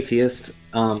 I'm atheist,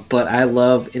 but I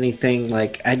love anything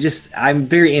like I'm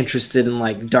very interested in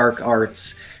like dark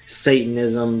arts,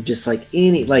 Satanism, just like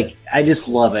I just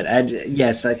love it.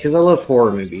 Because I love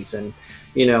horror movies, and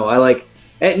you know, I like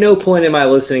at no point am I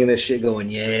listening to this shit going,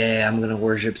 yeah, I'm gonna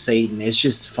worship Satan. It's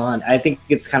just fun. I think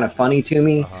it's kind of funny to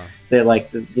me that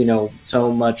like, you know, so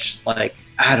much like,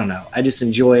 I don't know, I just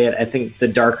enjoy it. I think the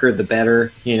darker the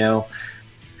better, you know.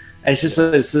 It's just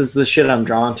this is the shit I'm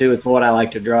drawn to. It's what I like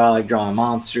to draw. I like drawing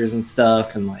monsters and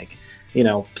stuff, and like, you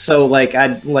know, so like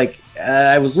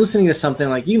I was listening to something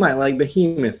like, you might like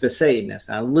Behemoth, the Satanist.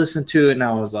 And I listened to it and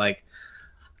I was like,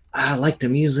 I like the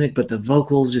music, but the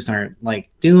vocals just aren't like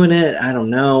doing it. I don't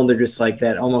know. They're just like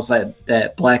that, almost like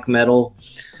that black metal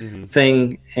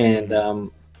thing. And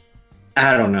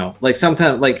I don't know. Like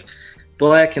sometimes like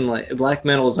black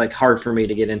metal is like hard for me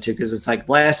to get into because it's like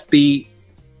blast beat,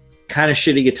 kind of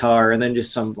shitty guitar, and then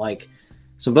just some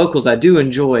vocals I do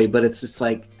enjoy, but it's just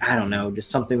like, I don't know, just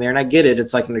something there. And I get it.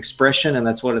 It's like an expression and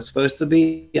that's what it's supposed to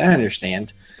be. I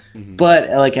understand. Mm-hmm. But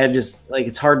like, I just like,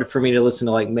 it's hard for me to listen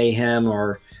to like Mayhem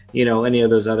or, you know, any of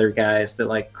those other guys that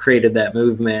like created that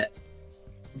movement.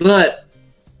 But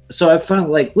so I found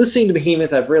like listening to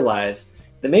Behemoth, I've realized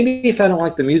that maybe if I don't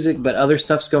like the music, but other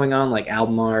stuff's going on, like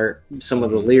album art, some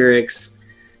of the lyrics,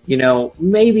 you know,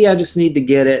 maybe I just need to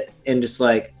get it and just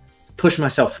like push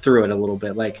myself through it a little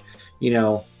bit. Like, you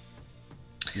know.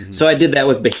 Hmm. So I did that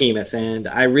with Behemoth, and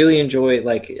I really enjoy.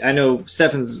 Like, I know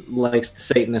Stephens likes the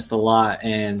Satanist a lot,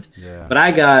 and Yeah. but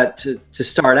I got to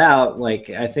start out, like,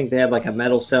 I think they had like a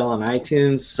metal sale on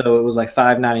iTunes, so it was like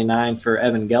 $5.99 for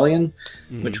Evangelion,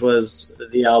 Hmm. which was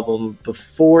the album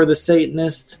before the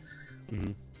Satanist.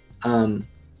 Hmm. Um,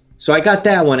 so I got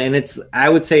that one, and I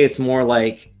would say it's more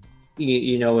like,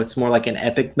 you know, it's more like an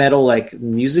epic metal, like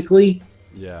musically,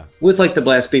 Yeah. with like the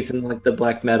blast beats and like the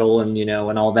black metal and, you know,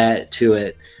 and all that to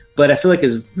it. But I feel like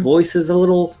his voice is a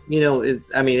little, you know,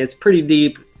 I mean, it's pretty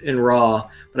deep and raw,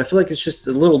 but I feel like it's just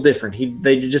a little different.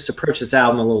 They just approach this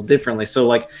album a little differently. So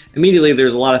like immediately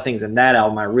there's a lot of things in that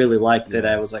album I really liked that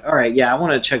Yeah. I was like, all right, yeah, I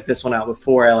want to check this one out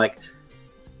before I like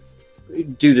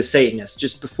do the Satanist.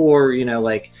 Just before, you know,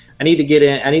 like I need to get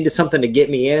in, I need something to get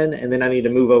me in, and then I need to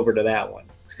move over to that one,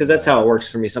 because that's Yeah. how it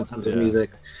works for me sometimes with Yeah. music.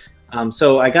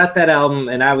 So I got that album,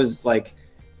 and I was like,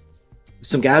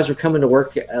 some guys were coming to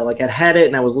work. Like, I'd had it,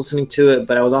 and I was listening to it,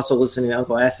 but I was also listening to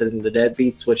Uncle Acid and the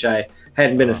Deadbeats, which I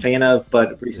hadn't been a fan of,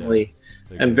 but recently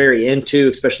They're I'm good. very into,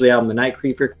 especially the album The Night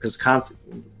Creeper, because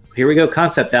here we go,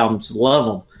 concept albums, love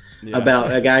them. Yeah.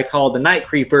 About a guy called the Night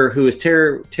Creeper who is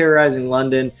terrorizing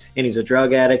London, and he's a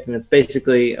drug addict, and it's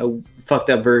basically a fucked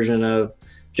up version of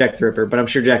Jack the Ripper, but I'm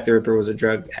sure Jack the Ripper was a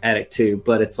drug addict too,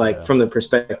 but it's like from the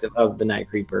perspective of the Night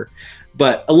Creeper.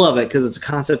 But I love it because it's a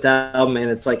concept album,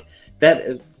 and it's like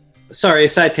that. Sorry, a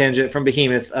side tangent from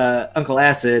Behemoth. Uncle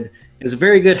Acid is a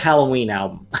very good Halloween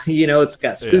album. You know, it's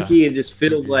got spooky. Yeah. It just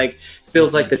feels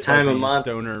Spooky. like the time of Fuzzy month.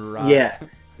 stoner rock. Yeah,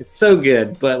 it's so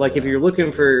good. But like, if Yeah. you're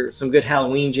looking for some good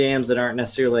Halloween jams that aren't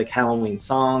necessarily like Halloween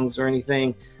songs or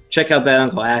anything, check out that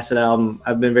Uncle Acid album.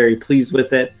 I've been very pleased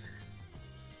with it.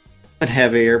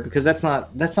 Heavier, because that's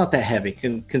not that heavy,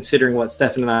 considering what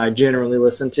Stefan and I generally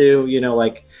listen to. You know,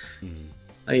 like,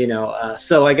 you know.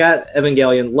 So I got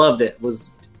Evangelion, loved it, was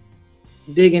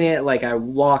digging it. Like, I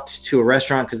walked to a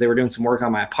restaurant because they were doing some work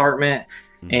on my apartment,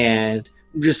 and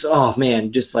just, oh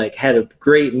man, just like had a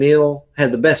great meal,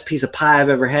 had the best piece of pie I've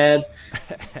ever had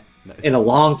Nice. in a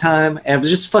long time, and I was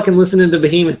just fucking listening to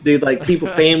Behemoth, dude. Like, people,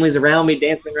 families around me,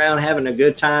 dancing around, having a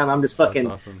good time. I'm just fucking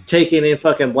That's awesome. taking in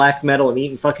fucking black metal and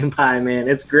eating fucking pie, man.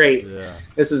 It's great. Yeah.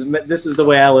 This is the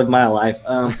way I live my life.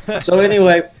 So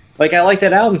anyway, like, I like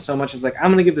that album so much. It's like,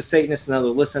 I'm gonna give the Satanist another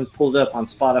listen. Pulled it up on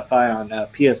Spotify on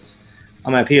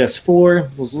my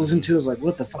PS4. Was listening to it, was like,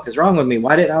 what the fuck is wrong with me?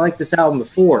 Why didn't I like this album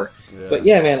before? But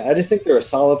yeah, man, I just think they're a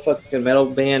solid fucking metal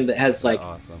band that has like,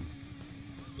 awesome.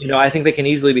 you know, I think they can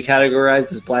easily be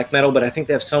categorized as black metal, but I think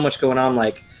they have so much going on,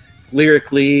 like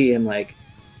lyrically and like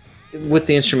with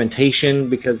the instrumentation,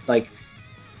 because like,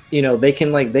 you know, they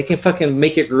can fucking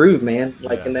make it groove, man,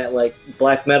 like in that like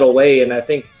black metal way. And I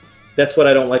think that's what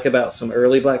I don't like about some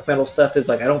early black metal stuff, is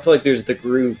like, I don't feel like there's the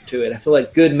groove to it. I feel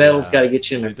like good metal's got to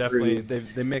get you in a groove.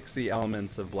 They mix the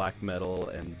elements of black metal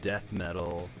and death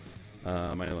metal.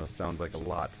 I know it sounds like a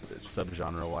lot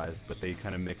subgenre wise, but they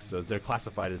kind of mix those. They're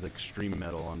classified as extreme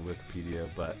metal on Wikipedia,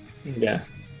 but Yeah.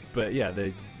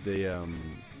 they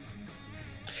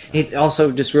It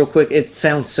also, just real quick, it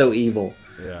sounds so evil.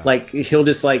 yeah. Like, he'll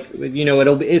just like, you know,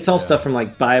 it's all stuff from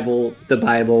like the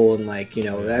Bible, and like, you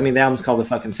know, I mean, the album's called The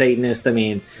Fucking Satanist. I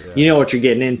mean, you know what you're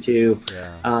getting into.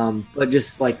 But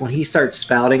just like when he starts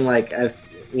spouting, like,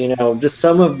 you know, just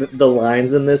some of the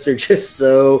lines in this are just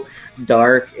so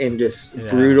dark and just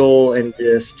brutal, and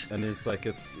just, and it's like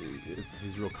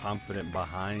he's real confident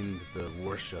behind the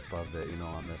worship of it, you know,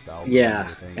 on this album. Yeah,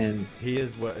 and he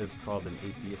is what is called an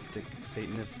atheistic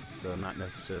Satanist, so not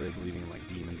necessarily believing in like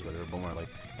demons, whatever, but more like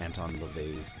Anton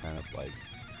LaVey's kind of like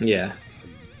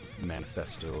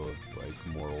manifesto of like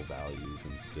moral values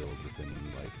instilled within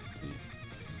like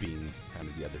being kind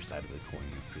of the other side of the coin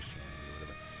of Christianity.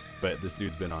 But this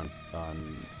dude's been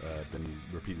been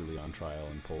repeatedly on trial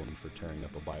in Poland for tearing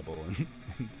up a Bible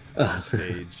on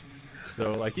stage.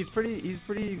 So like he's pretty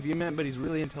vehement, but he's a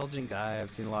really intelligent guy. I've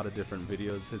seen a lot of different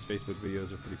videos. His Facebook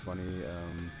videos are pretty funny.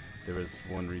 There was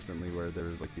one recently where there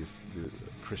was like the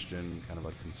Christian kind of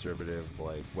like conservative,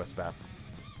 like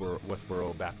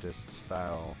Westboro Baptist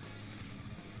style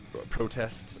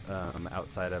protest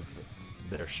outside of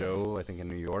their show, I think in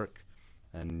New York.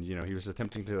 And, you know, he was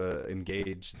attempting to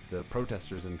engage the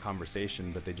protesters in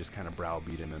conversation, but they just kind of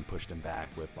browbeat him and pushed him back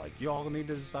with, like, you all need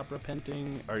to stop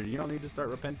repenting, or you don't need to start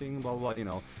repenting, blah, blah, blah, you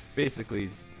know, basically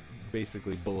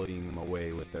bullying them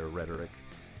away with their rhetoric.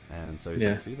 And so he's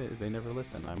like, see, they never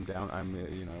listen. I'm down.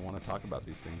 You know, I want to talk about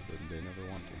these things, but they never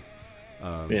want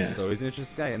to. So he's an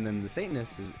interesting guy. And then the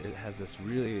Satanist it has this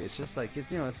really, it's just like,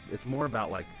 it's more about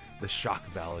like the shock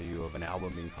value of an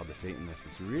album being called The Satanist.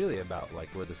 It's really about like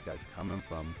where this guy's coming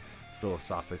from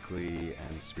philosophically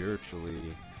and spiritually,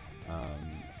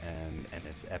 and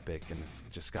it's epic, and it's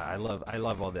just got, I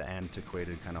love all the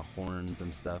antiquated kind of horns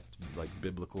and stuff, like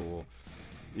biblical,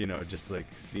 you know. It just like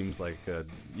seems like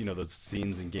you know, those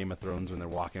scenes in Game of Thrones when they're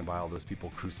walking by all those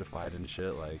people crucified and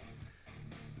shit. Like,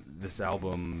 this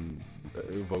album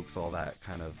evokes all that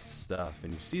kind of stuff,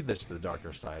 and you see this, the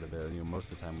darker side of it. You know,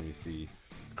 most of the time when you see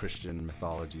Christian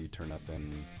mythology turn up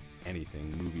in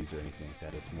anything, movies or anything like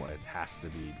that, it's more, it has to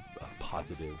be a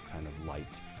positive kind of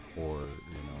light, or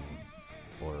you know,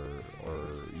 or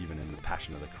even in the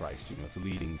Passion of the Christ, you know, it's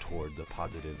leading towards a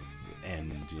positive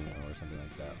end, you know, or something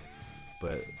like that.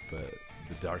 But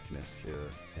the darkness here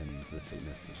and the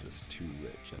Satanist is just too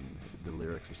rich, and the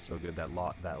lyrics are so good. That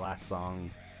last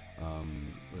song,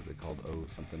 what is it called? Oh,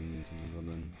 something.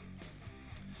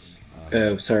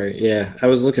 Oh, sorry. Yeah, I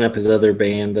was looking up his other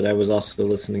band that I was also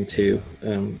listening to,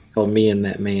 called Me and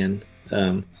That Man.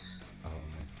 Oh, nice.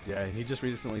 Yeah, he just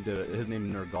recently did his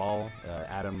name Nergal,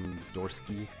 Adam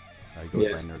Dorsky. He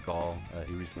goes by Nergal.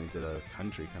 He recently did a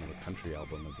country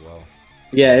album as well.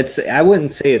 Yeah, I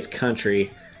wouldn't say it's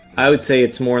country. I would say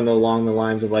it's more along the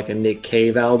lines of like a Nick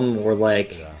Cave album, or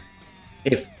like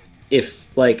if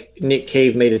like Nick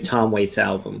Cave made a Tom Waits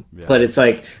album. Yeah. But it's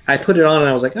like, I put it on and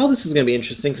I was like, oh, this is going to be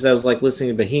interesting, because I was like listening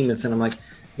to Behemoth and I'm like,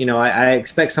 you know, I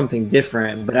expect something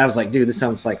different, but I was like, dude, this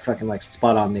sounds like fucking like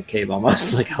spot on Nick Cave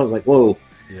almost. Like, I was like, whoa.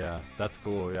 Yeah, that's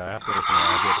cool. Yeah, I have to listen to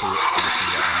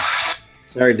that.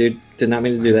 Sorry, dude. Did not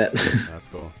mean to do that. That's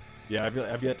cool. Yeah,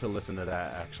 I've yet to listen to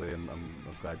that, actually. I'm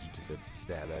glad you took a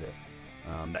stab at it.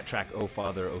 That track, "Oh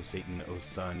Father, Oh Satan, Oh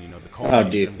Son," you know, the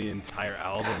culmination of the entire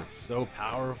album. It's so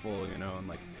powerful, you know, and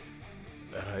like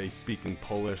he's speaking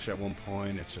Polish at one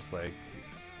point. It's just like,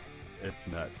 it's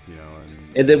nuts, you know.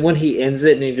 And then when he ends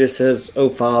it and he just says, "Oh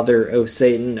Father, Oh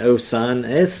Satan, Oh Son,"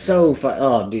 it's so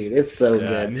oh, dude, it's so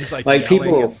good. And he's like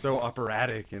people, it's so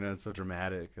operatic, you know, it's so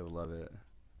dramatic. I love it.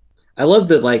 I love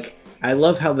that, like, I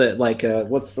love how that, like,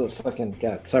 what's the fucking,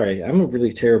 God, sorry, I'm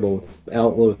really terrible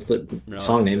with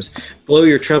song names. Blow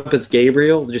Your Trumpets,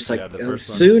 Gabriel, just like, as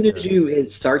soon as you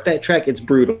start that track, it's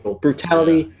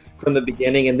brutality from the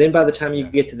beginning, and then by the time you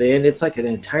get to the end, it's like an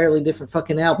entirely different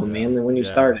fucking album, man, than when you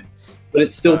started. But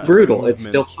it's still brutal, it's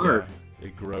still hard.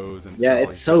 It grows. And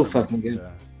it's so fucking good. Yeah.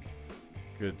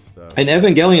 Good stuff. And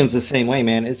Evangelion's the same way,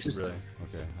 man. It's just... Really?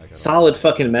 Solid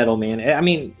fucking metal, man. I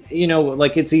mean, you know,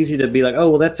 like, it's easy to be like, oh,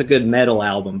 well, that's a good metal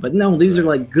album. But no, these are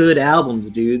like good albums,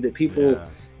 dude, that people,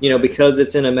 you know, because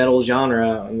it's in a metal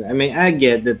genre. I mean, I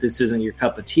get that this isn't your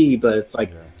cup of tea, but it's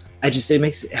like, I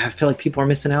feel like people are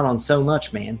missing out on so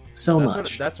much, man.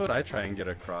 That's what I try and get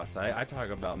across. I talk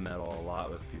about metal a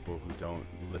lot with people who don't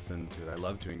listen to it. I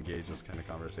love to engage those kind of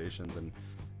conversations and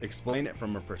explain it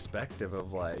from a perspective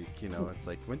of, like, you know, it's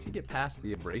like, once you get past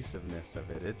the abrasiveness of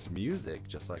it, it's music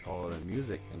just like all other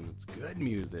music, and it's good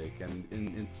music, and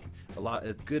it's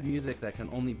good music that can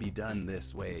only be done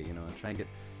this way, you know, and try and get,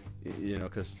 you know,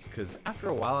 because after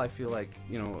a while, I feel like,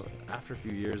 you know, after a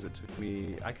few years,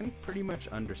 I can pretty much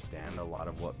understand a lot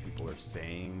of what people are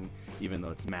saying, even though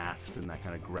it's masked in that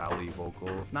kind of growly vocal.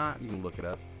 If not, you can look it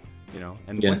up. You know,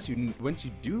 and once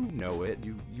you do know it,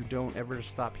 you don't ever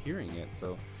stop hearing it.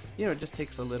 So, you know, it just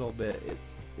takes a little bit.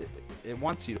 It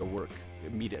wants you to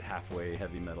meet it halfway,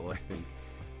 heavy metal, I think.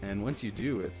 And once you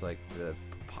do, it's like the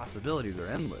possibilities are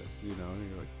endless. You know,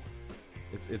 you're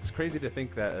like, it's crazy to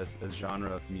think that a genre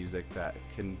of music that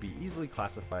can be easily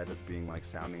classified as being like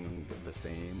sounding the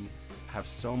same, have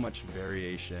so much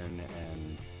variation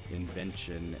and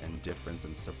invention and difference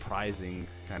and surprising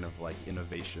kind of like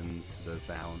innovations to the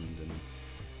sound. And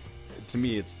to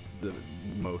me, it's the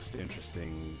most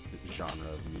interesting genre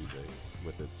of music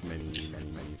with its many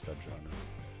subgenres.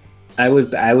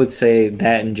 I would say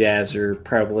that and jazz are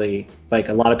probably, like,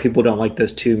 a lot of people don't like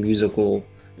those two musical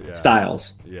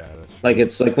styles. Yeah, that's true. Like,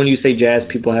 it's like when you say jazz,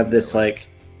 people have this like,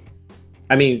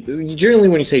 I mean, generally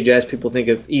when you say jazz, people think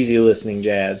of easy listening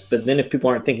jazz. But then if people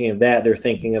aren't thinking of that, they're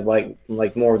thinking of like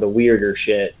more of the weirder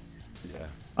shit.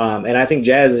 Yeah. And I think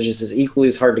jazz is just as equally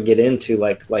as hard to get into,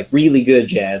 like really good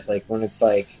jazz, like when it's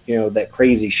like, you know, that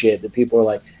crazy shit that people are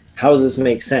like, how does this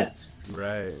make sense?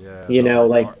 Right. Yeah. You know,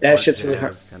 like that shit's really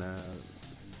hard.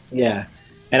 Yeah.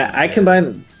 And I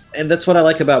combine, and that's what I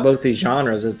like about both these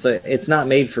genres. It's not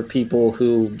made for people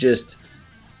who just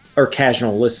are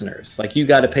casual listeners. Like, you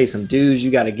got to pay some dues, you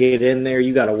got to get in there,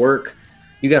 you got to work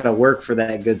for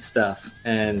that good stuff.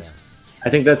 And I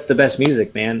think that's the best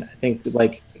music, man. I think,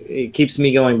 like, it keeps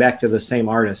me going back to the same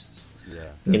artists. Yeah,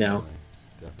 you know.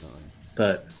 Definitely.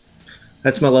 But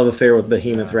that's my love affair with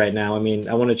Behemoth right now. I mean,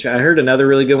 I heard another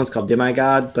really good one's called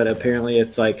Demigod, but apparently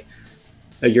it's like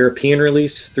a European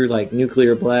release through like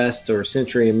Nuclear Blast or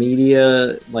Century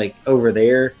Media, like over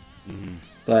there. Mm-hmm.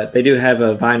 but they do have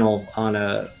a vinyl on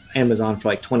Amazon for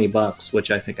like $20,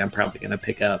 which I think I'm probably gonna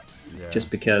pick up, Yeah.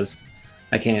 just because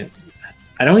I can't.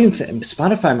 I don't even think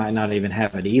Spotify might not even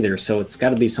have it either, so it's got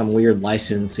to be some weird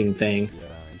licensing thing. Yeah.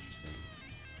 Interesting.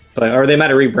 But or they might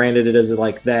have rebranded it as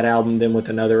like that album, then with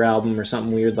another album or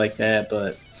something weird like that.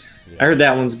 But I Yeah. heard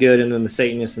that one's good, and then the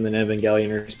Satanist and the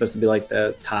Evangelion are supposed to be like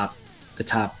the top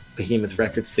behemoth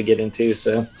records to get into.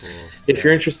 So Cool. if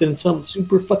you're interested in something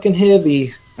super fucking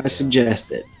heavy, I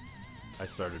suggest it. I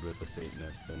started with the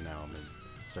Satanist, and now I'm gonna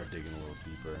start digging a little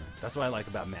deeper. That's what I like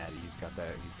about Maddie. He's got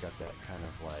that kind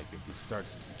of like, if he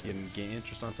starts getting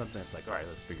interest on something, it's like, all right,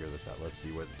 let's figure this out. Let's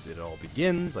see where it all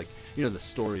begins. Like, you know, the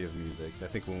story of music. I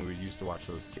think when we used to watch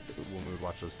when we would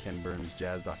watch those Ken Burns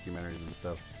jazz documentaries and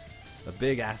stuff, a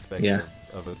big aspect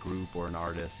of a group or an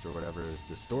artist or whatever is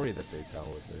the story that they tell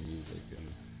with their music.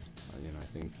 And you know, I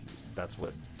think that's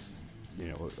what, you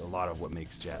know, a lot of what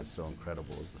makes jazz so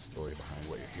incredible is the story behind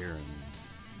what you're hearing.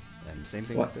 And same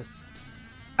thing with this.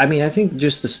 I mean, I think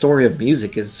just the story of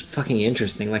music is fucking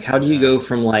interesting. Like, how do you go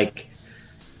from like,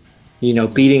 you know,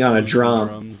 beating on a drum,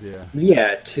 drums,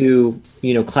 to,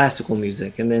 you know, classical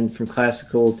music, and then from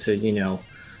classical to, you know,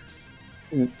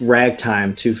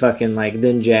 ragtime to fucking like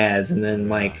then jazz, and then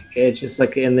like it's just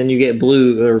like, and then you get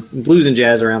blues and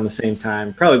jazz around the same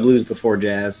time. Probably blues before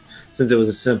jazz, since it was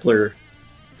a simpler.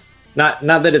 Not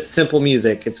that it's simple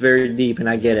music. It's very deep, and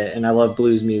I get it, and I love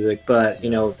blues music. But you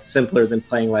know, it's simpler than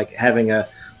playing like having a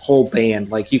whole band.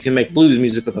 Like you can make blues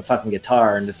music with a fucking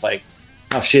guitar, and just like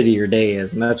how shitty your day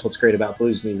is, and that's what's great about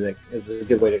blues music. It's a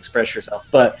good way to express yourself.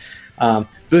 But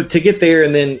to get there,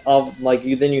 and then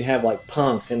then you have like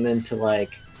punk, and then to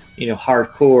like, you know,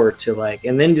 hardcore, to like,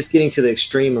 and then just getting to the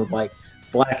extreme of like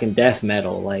black and death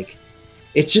metal. Like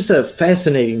it's just a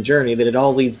fascinating journey that it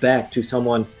all leads back to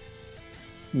someone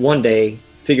one day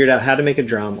figured out how to make a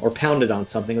drum or pound it on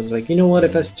something. It was like, you know what,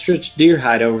 if I stretch deer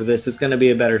hide over this, it's going to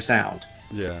be a better sound.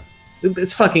 Yeah.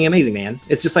 It's fucking amazing, man.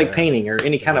 It's just like painting or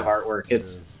any kind of artwork.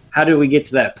 It's how do we get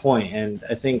to that point? And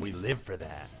I think we live for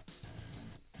that.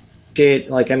 Shit,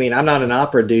 like, I mean, I'm not an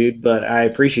opera dude, but I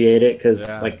appreciate it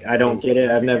because like I don't get it.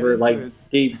 I've never like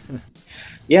deep.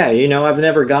 Yeah, you know, I've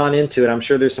never gone into it. I'm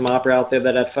sure there's some opera out there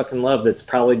that I'd fucking love that's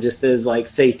probably just as like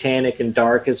satanic and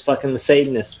dark as fucking the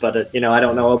Satanists, but you know, I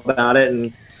don't know about it,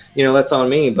 and you know, that's on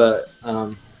me. But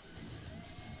I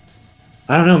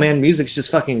don't know, man. Music's just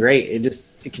fucking great.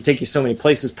 It can take you so many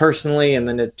places personally, and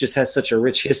then it just has such a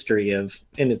rich history in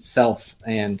itself.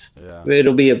 And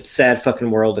it'll be a sad fucking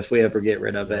world if we ever get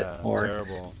rid of it, or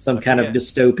terrible. Some kind of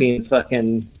dystopian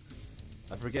fucking.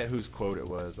 I forget whose quote it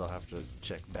was. I'll have to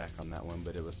check back on that one,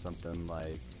 but it was something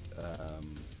like,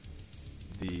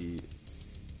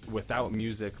 without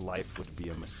music, life would be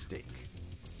a mistake.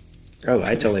 Oh,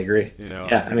 I totally agree. You know,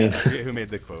 yeah, I mean, I forget who made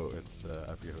the quote.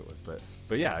 I forget who it was, but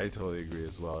yeah, I totally agree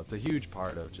as well. It's a huge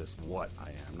part of just what I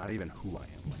am, not even who I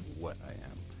am, like what I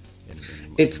am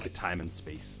in time and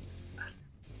space.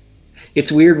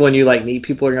 It's weird when you like meet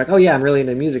people and you're like, oh yeah, I'm really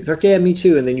into music. They're like, yeah, me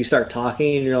too. And then you start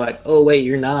talking and you're like, oh wait,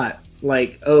 you're not.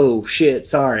 Like, oh shit,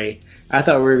 sorry. I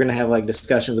thought we were gonna have like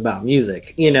discussions about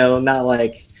music, you know, not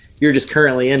like you're just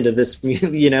currently into this,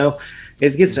 you know.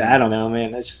 It gets, I don't know,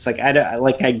 man. It's just like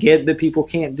I get that people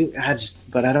can't do.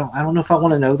 But I don't know if I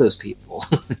want to know those people,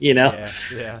 you know.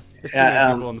 Yeah. There's too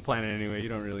many people on the planet anyway. You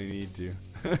don't really need to.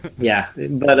 Yeah,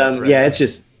 but yeah, it's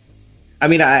just. I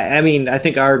mean, I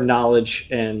think our knowledge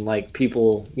and like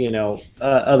people, you know,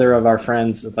 other of our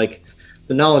friends, like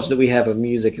the knowledge that we have of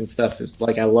music and stuff is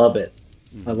like, I love it.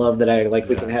 I love that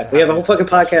we have a whole fucking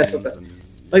podcast of it.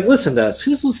 Like, listen to us.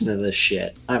 Who's listening to this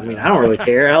shit? I mean, I don't really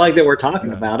care. I like that we're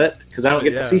talking about it because I don't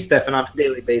get to see Stefan on a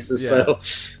daily basis. So,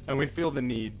 and we feel the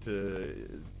need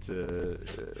to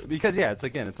because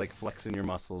it's like flexing your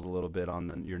muscles a little bit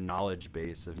on your knowledge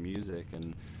base of music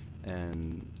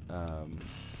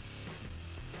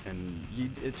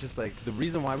it's just like the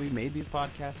reason why we made these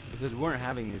podcasts is because we weren't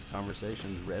having these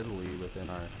conversations readily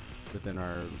within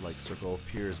our like circle of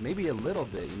peers. Maybe a little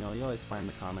bit, you know, you always find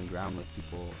the common ground with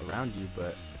people around you,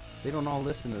 but they don't all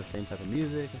listen to the same type of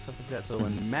music and stuff like that. So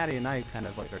when Maddie and I kind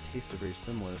of like our tastes are very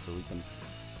similar, so we can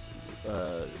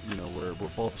you know, we're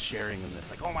both sharing in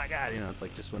this, like, oh my god, you know, it's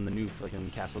like just when the new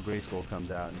fucking Castle Grayskull comes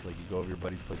out and it's like you go over your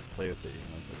buddy's place to play with it, you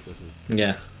know, it's like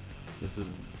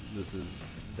this is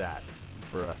that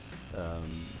for us.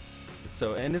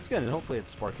 So, and it's good, and hopefully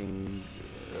it's sparking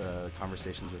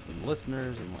conversations with the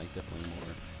listeners and like definitely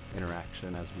more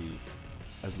interaction as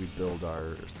we build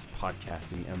our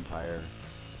podcasting empire.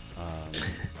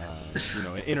 You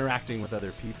know, interacting with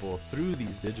other people through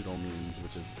these digital means,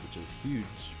 which is huge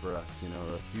for us. You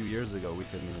know, a few years ago we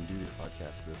couldn't even do the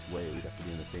podcast this way. We'd have to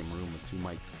be in the same room with two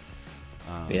mics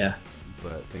Yeah.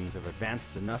 But things have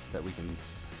advanced enough that we can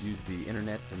use the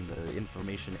internet and the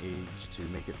information age to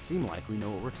make it seem like we know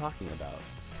what we're talking about.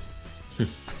 No,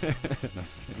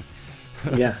 just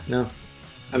kidding. Yeah. No.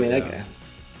 I mean,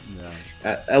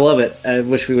 Yeah. I love it. I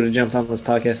wish we would have jumped on this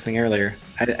podcast thing earlier.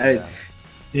 Yeah.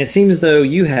 And it seems though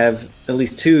you have at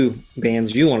least two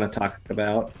bands you want to talk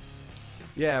about.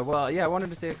 Yeah, well, yeah, I wanted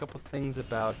to say a couple things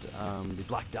about the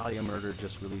Black Dahlia Murder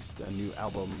just released a new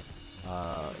album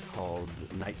called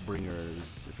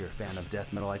Nightbringers. If you're a fan of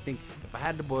death metal, I think if I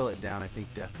had to boil it down, I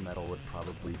think death metal would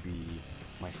probably be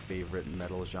my favorite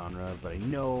metal genre, but I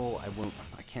know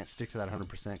I can't stick to that 100%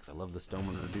 because I love the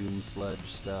Stoner Doom sludge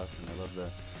stuff, and I love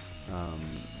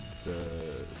the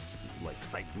like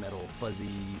psych metal fuzzy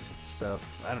stuff.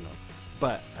 I don't know.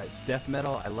 But death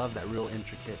metal, I love that real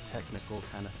intricate technical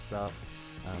kind of stuff.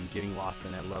 Getting lost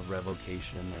in it. I love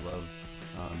Revocation. I love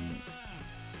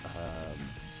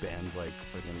bands like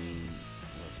friggin'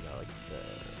 what else you got, like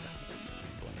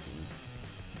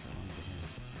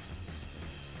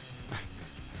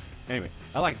anyway,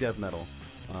 I like death metal.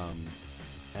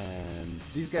 And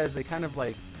these guys, they kind of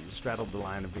like straddled the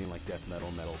line of being like death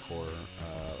metal, metalcore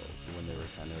when they were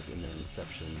kind of in their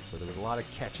inception. So there was a lot of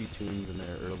catchy tunes in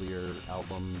their earlier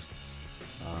albums,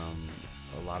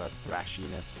 a lot of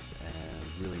thrashiness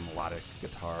and really melodic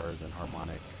guitars and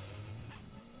harmonic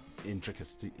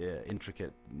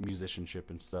intricate musicianship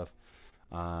and stuff.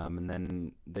 And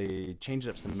then they changed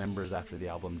up some members after the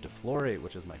album Deflorate,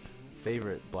 which is my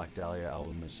favorite Black Dahlia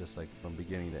album. It's just like from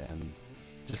beginning to end,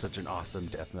 just such an awesome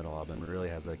death metal album. It really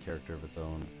has a character of its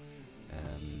own,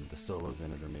 and the solos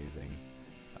in it are amazing.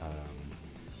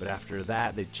 But after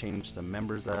that, they changed some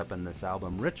members up, and this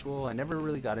album Ritual, I never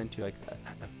really got into. I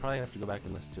probably have to go back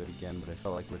and listen to it again, but I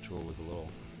felt like Ritual was a little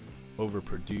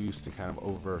overproduced and kind of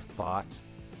overthought.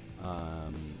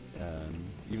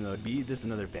 Even though this is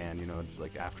another band, you know, it's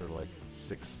like after like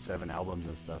 6-7 albums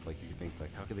and stuff, like you think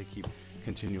like how could they keep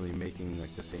continually making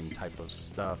like the same type of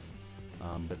stuff?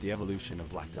 But the evolution of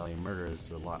Black Dahlia Murder is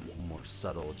a lot more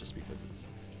subtle, just because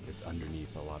it's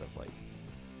underneath a lot of like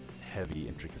heavy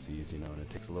intricacies, you know, and it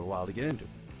takes a little while to get into.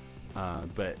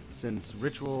 But since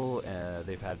Ritual,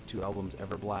 they've had 2 albums,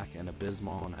 Everblack and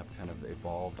Abysmal, and have kind of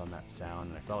evolved on that sound.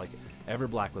 And I felt like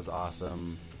Everblack was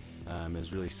awesome. It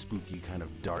was really spooky, kind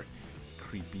of dark,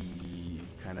 creepy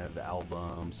kind of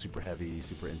album, super heavy,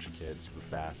 super intricate, super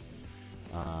fast.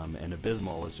 And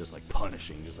Abysmal was just like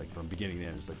punishing, just like from beginning to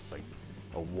end. It's like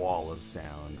a wall of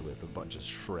sound with a bunch of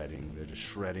shredding. They're just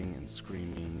shredding and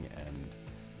screaming, and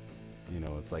you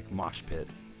know, it's like mosh pit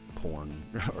porn,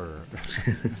 or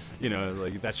you know,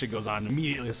 like that shit goes on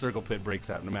immediately. A circle pit breaks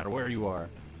out, no matter where you are.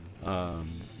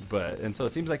 And so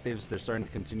it seems like they're starting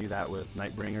to continue that with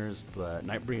Nightbringers, but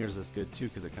Nightbringers is good too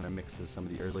because it kind of mixes some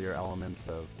of the earlier elements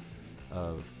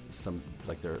of some,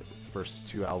 like their first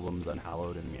 2 albums,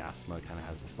 Unhallowed and Miasma, kind of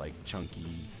has this like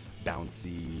chunky,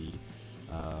 bouncy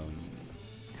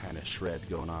kind of shred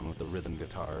going on with the rhythm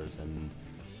guitars, and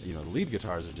you know, the lead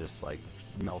guitars are just like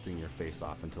melting your face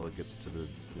off until it gets to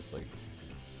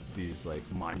these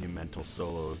monumental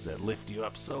solos that lift you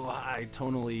up so high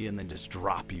tonally and then just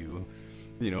drop you,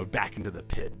 you know, back into the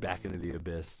pit, back into the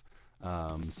abyss.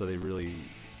 So they really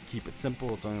keep it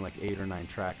simple. It's only like 8 or 9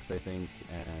 tracks, I think,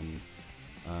 and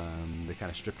they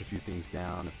kind of stripped a few things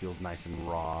down. It feels nice and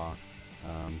raw.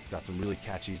 Got some really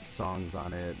catchy songs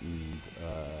on it, and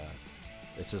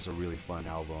it's just a really fun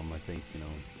album. I think, you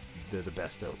know, they're the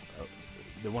best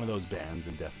they're one of those bands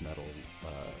in death metal,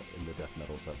 in the death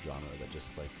metal subgenre, that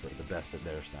just like they're the best at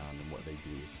their sound and what they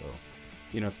do. So,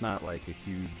 you know, it's not like a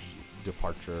huge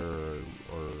departure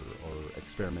or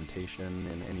experimentation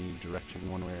in any direction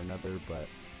one way or another, but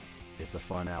it's a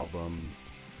fun album.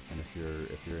 And if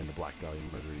you're into Black Dahlia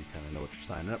Murder, you kind of know what you're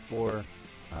signing up for.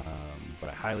 But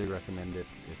I highly recommend it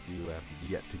if you have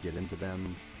yet to get into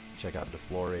them. Check out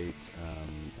Deflorate,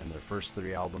 and their first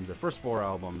 3 albums. Their first 4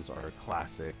 albums are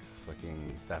classic.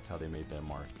 Fucking, that's how they made their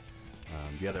mark.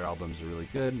 The other albums are really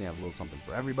good, and they have a little something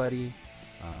for everybody.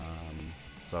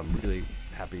 So I'm really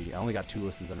happy. I only got 2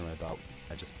 listens under my belt.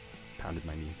 I just pounded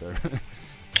my knees there.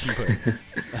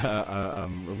 But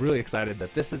I'm really excited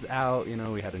that this is out. You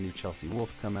know, we had a new Chelsea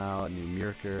Wolf come out, a new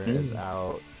Mirker is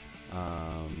out.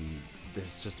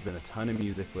 There's just been a ton of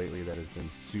music lately that has been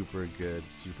super good,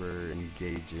 super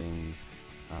engaging,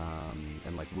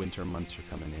 and like winter months are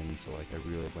coming in, so like I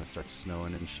really, when it starts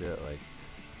snowing and shit, like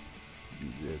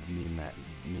me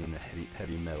and the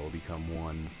heavy metal become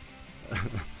one.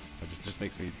 It just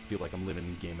makes me feel like I'm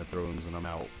living Game of Thrones when I'm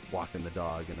out walking the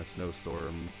dog in a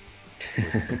snowstorm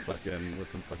with some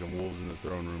fucking wolves in the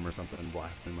throne room or something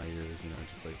blasting my ears. You know, it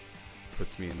just like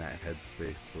puts me in that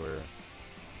headspace where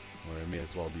where I may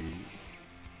as well be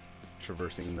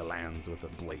traversing the lands with a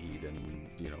blade and,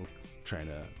 you know, trying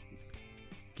to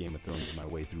Game of Thrones my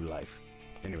way through life.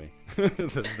 Anyway,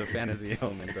 the fantasy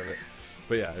element of it.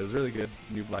 But yeah, it was really good.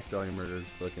 New Black Dahlia Murders,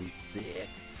 fucking sick.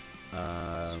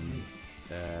 And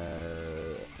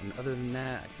other than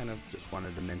that, I kind of just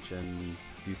wanted to mention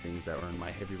a few things that were in my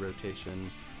heavy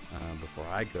rotation before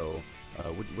I go.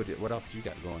 What else you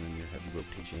got going in your heavy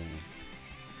rotation?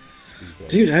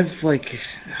 Dude, I've like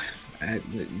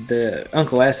the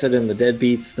Uncle Acid and the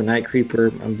Deadbeats, the Night Creeper.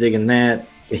 I'm digging that.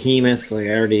 Behemoth, like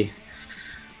I already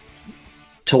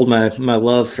told my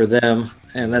love for them,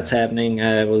 and that's happening.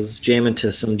 I was jamming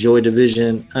to some Joy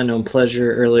Division, Unknown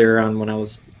Pleasure earlier on when I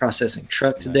was processing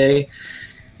truck today,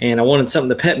 and I wanted something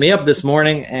to pep me up this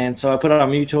morning, and so I put on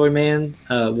Mutoid Man,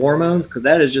 Warmones, because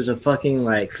that is just a fucking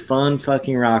like fun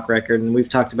fucking rock record, and we've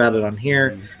talked about it on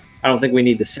here. I don't think we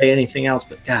need to say anything else,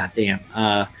 but goddamn.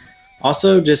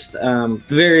 Also, just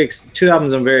two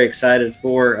albums I'm very excited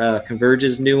for.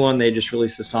 Converge's new one, they just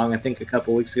released a song I think a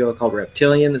couple weeks ago called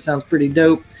Reptilian that sounds pretty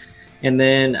dope. And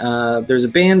then there's a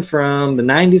band from the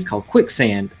 90s called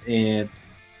Quicksand, and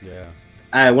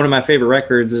one of my favorite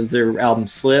records is their album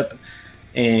Slip,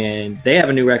 and they have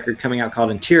a new record coming out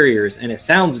called Interiors, and it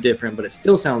sounds different, but it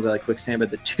still sounds like Quicksand. But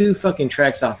the two fucking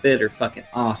tracks off it are fucking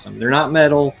awesome. They're not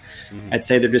metal. I'd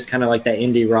say they're just kind of like that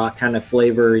indie rock kind of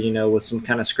flavor, you know, with some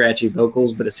kind of scratchy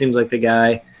vocals, but it seems like the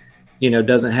guy, you know,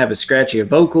 doesn't have as scratchy of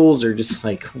vocals, or just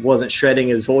like wasn't shredding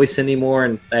his voice anymore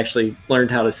and actually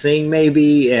learned how to sing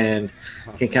maybe, and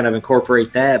can kind of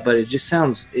incorporate that. But it just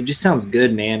sounds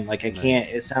good, man. Like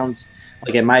it sounds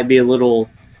like it might be a little,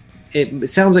 it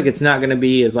sounds like it's not going to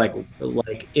be as like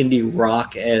indie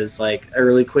rock as like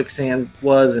early Quicksand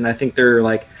was. And I think there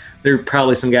are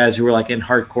probably some guys who were like in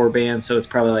hardcore bands. So it's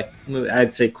probably like,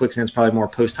 I'd say Quicksand's probably more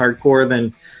post-hardcore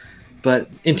than, but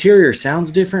Interior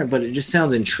sounds different, but it just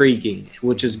sounds intriguing,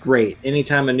 which is great.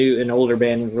 Anytime an older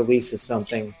band releases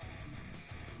something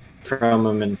from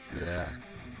them in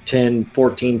 10,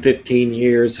 14, 15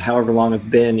 years, however long it's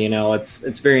been, you know,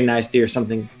 it's very nice to hear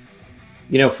something,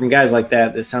 you know, from guys like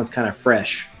that sounds kind of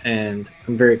fresh, and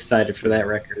I'm very excited for that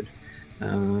record.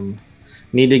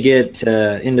 Need to get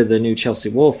into the new Chelsea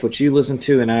Wolf, which you listened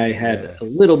to, and I had a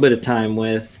little bit of time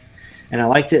with, and I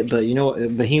liked it, but you know,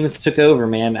 Behemoth took over,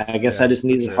 man. I guess I just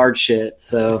needed hard shit,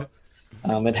 so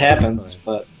it happens.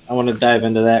 But I want to dive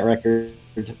into that record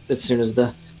as soon as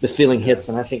the feeling hits,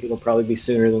 and I think it'll probably be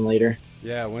sooner than later.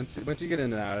 Yeah, once you get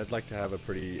into that, I'd like to have a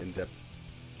pretty in-depth,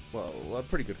 a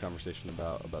pretty good conversation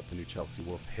about the new Chelsea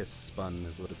Wolf. Hiss Spun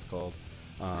is what it's called.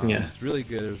 It's really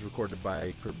good. It was recorded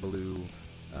by Kurt Ballou,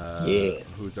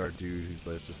 who's our dude, who's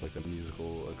just like a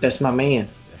musical. That's my man.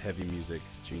 A heavy music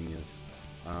genius.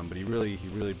 But he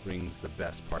really brings the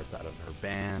best parts out of her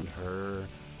band.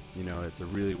 You know, it's a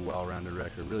really well-rounded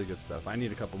record, really good stuff. I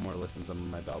need a couple more listens under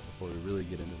my belt before we really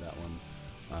get into that one.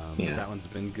 That one's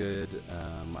been good.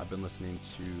 I've been listening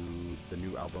to the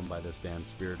new album by this band,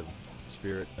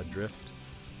 Spirit Adrift,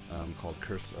 called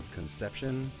Curse of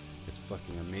Conception. It's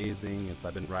fucking amazing.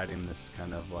 I've been riding this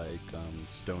kind of like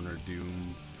stoner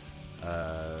doom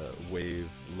wave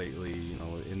lately, you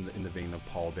know, in the vein of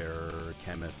Pallbearer,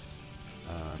 Chemist.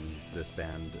 This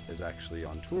band is actually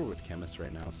on tour with Chemist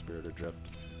right now, Spirit Adrift.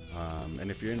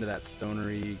 And if you're into that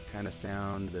stonery kind of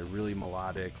sound, they're really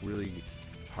melodic, really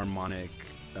harmonic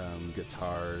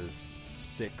guitars,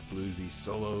 sick bluesy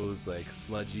solos, like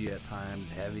sludgy at times,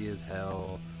 heavy as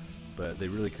hell, but they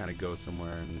really kind of go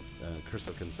somewhere. And Curse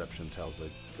of Conception tells a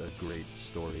great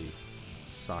story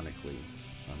sonically.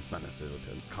 It's not necessarily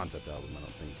like a concept album, I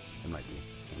don't think. It might be,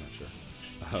 I'm not sure.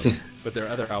 But their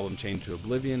other album, Chained to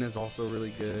Oblivion, is also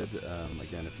really good.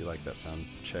 Again, if you like that sound,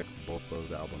 check both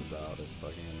those albums out. It's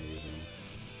fucking amazing.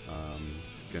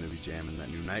 Gonna be jamming that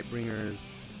new Nightbringers.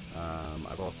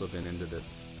 I've also been into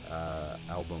this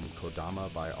album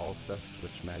Kodama by Alcest,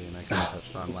 which Maddie and I kind of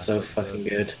touched on last episode. So fucking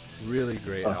good. Really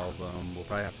great album. We'll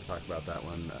probably have to talk about that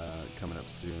one coming up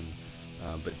soon.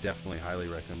 But definitely highly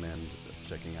recommend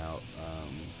checking out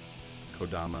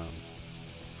Kodama.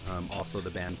 Also the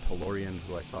band Pelorian,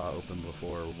 who I saw open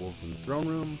before Wolves in the Throne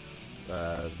Room.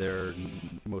 Their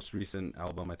most recent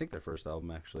album, I think their first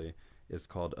album actually, is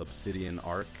called Obsidian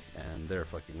Arc, and they're a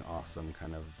fucking awesome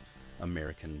kind of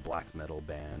American black metal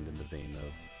band in the vein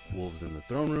of Wolves in the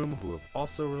Throne Room, who have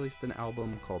also released an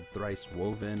album called Thrice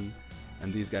Woven.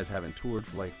 And these guys haven't toured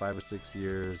for like 5 or 6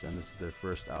 years, and this is their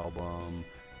first album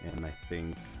in I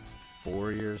think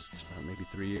 4 years, or maybe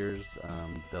 3 years.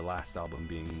 The last album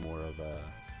being more of a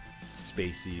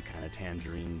spacey kind of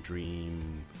Tangerine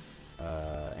Dream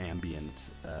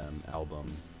ambient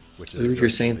album, which is you're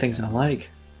saying things I like.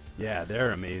 Yeah,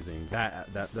 they're amazing. That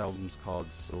album's called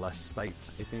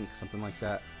Celestite, I think, something like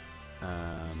that.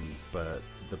 But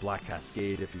the Black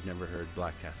Cascade, if you've never heard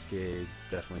Black Cascade,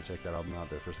 definitely check that album out.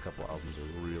 Their first couple albums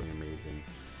are really amazing.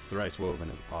 Thrice Woven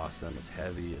is awesome. It's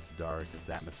heavy, it's dark, it's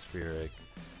atmospheric.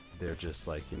 They're just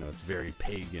like, it's very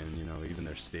pagan, even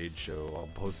their stage show. I'll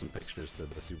post some pictures to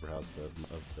the Superhouse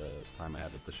of the time I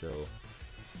had at the show.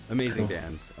 Amazing Cool.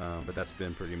 bands, but that's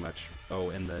been pretty much. Oh,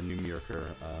 and the New Yorker,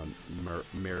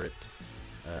 Merit,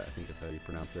 I think is how you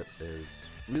pronounce it, is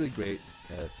really great,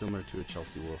 similar to a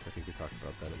Chelsea Wolf. I think we talked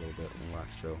about that a little bit in the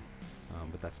last show.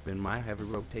 But that's been my heavy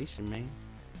rotation, man.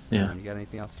 Yeah. You got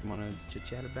anything else you want to chit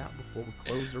chat about before we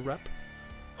close her up?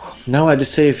 No, I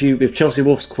just say if Chelsea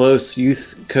Wolf's close,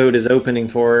 Youth Code is opening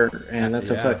for her, and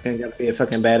that's Yeah. gotta be a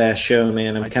fucking badass show,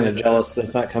 man. I'm I kind of did- jealous that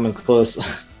it's not coming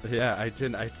close. Yeah, I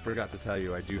forgot to tell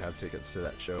you, I do have tickets to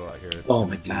that show out here. It's Oh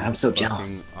gonna my be God, I'm so fucking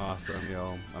jealous. Awesome,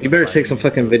 yo. I'm You better gonna take buy some a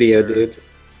fucking Code video, shirt, dude.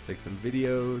 Take some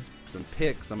videos, some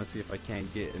pics. I'm gonna see if I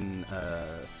can't get in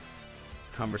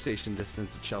conversation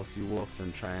distance of Chelsea Wolf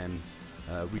and try and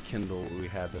rekindle what we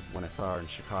had when I saw her in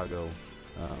Chicago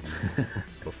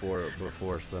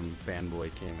before some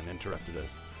fanboy came and interrupted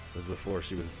us. It was before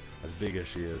she was as big as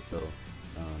she is, so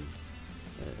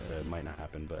it might not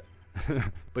happen, but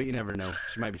but you never know.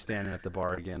 She might be standing at the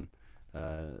bar again.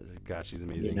 God, she's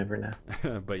amazing. You never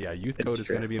know. But yeah, Youth It's Code is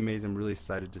true. going to be amazing. I'm really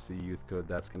excited to see Youth Code.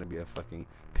 That's going to be a fucking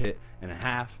pit and a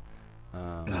half.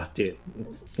 Oh, dude.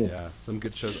 Yeah, some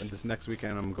good shows. And this next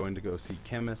weekend, I'm going to go see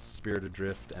Chemist, Spirit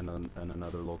Adrift, and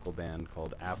another local band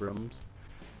called Abrams.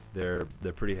 They're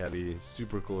pretty heavy,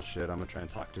 super cool shit. I'm gonna try and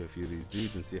talk to a few of these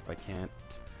dudes and see if I can't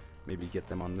maybe get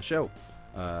them on the show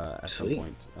at some Sweet.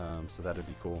 point. So that'd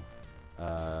be cool.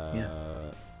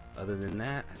 Other than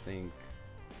that, I think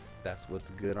that's what's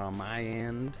good on my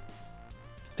end.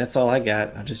 That's all I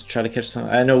got. I'll just try to catch some.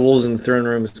 I know Wolves in the Throne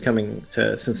Room is coming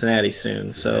to Cincinnati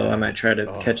soon, so Yeah. I might try to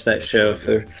Oh, catch that that's show so if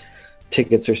their good.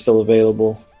 tickets are still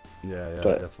available. Yeah,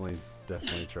 But-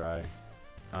 definitely try.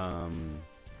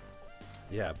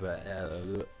 Yeah, but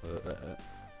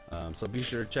so be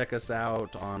sure to check us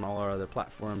out on all our other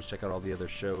platforms. Check out all the other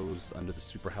shows under the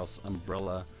Superhouse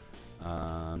umbrella.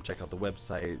 Check out the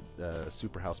website,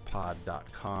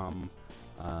 superhousepod.com.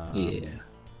 Yeah.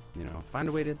 Find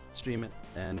a way to stream it.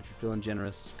 And if you're feeling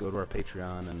generous, go to our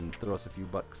Patreon and throw us a few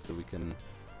bucks so we can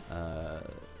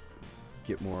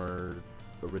get more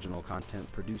original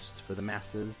content produced for the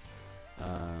masses.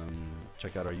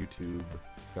 Check out our YouTube.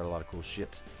 Got a lot of cool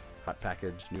shit.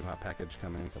 New hot package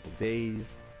coming in a couple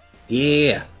days.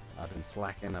 Yeah. I've been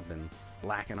slacking. I've been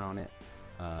lacking on it.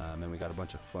 And we got a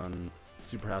bunch of fun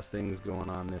Superhouse things going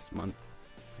on this month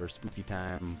for spooky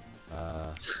time.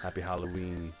 Happy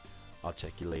Halloween. I'll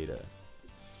check you later.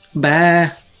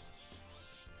 Bye.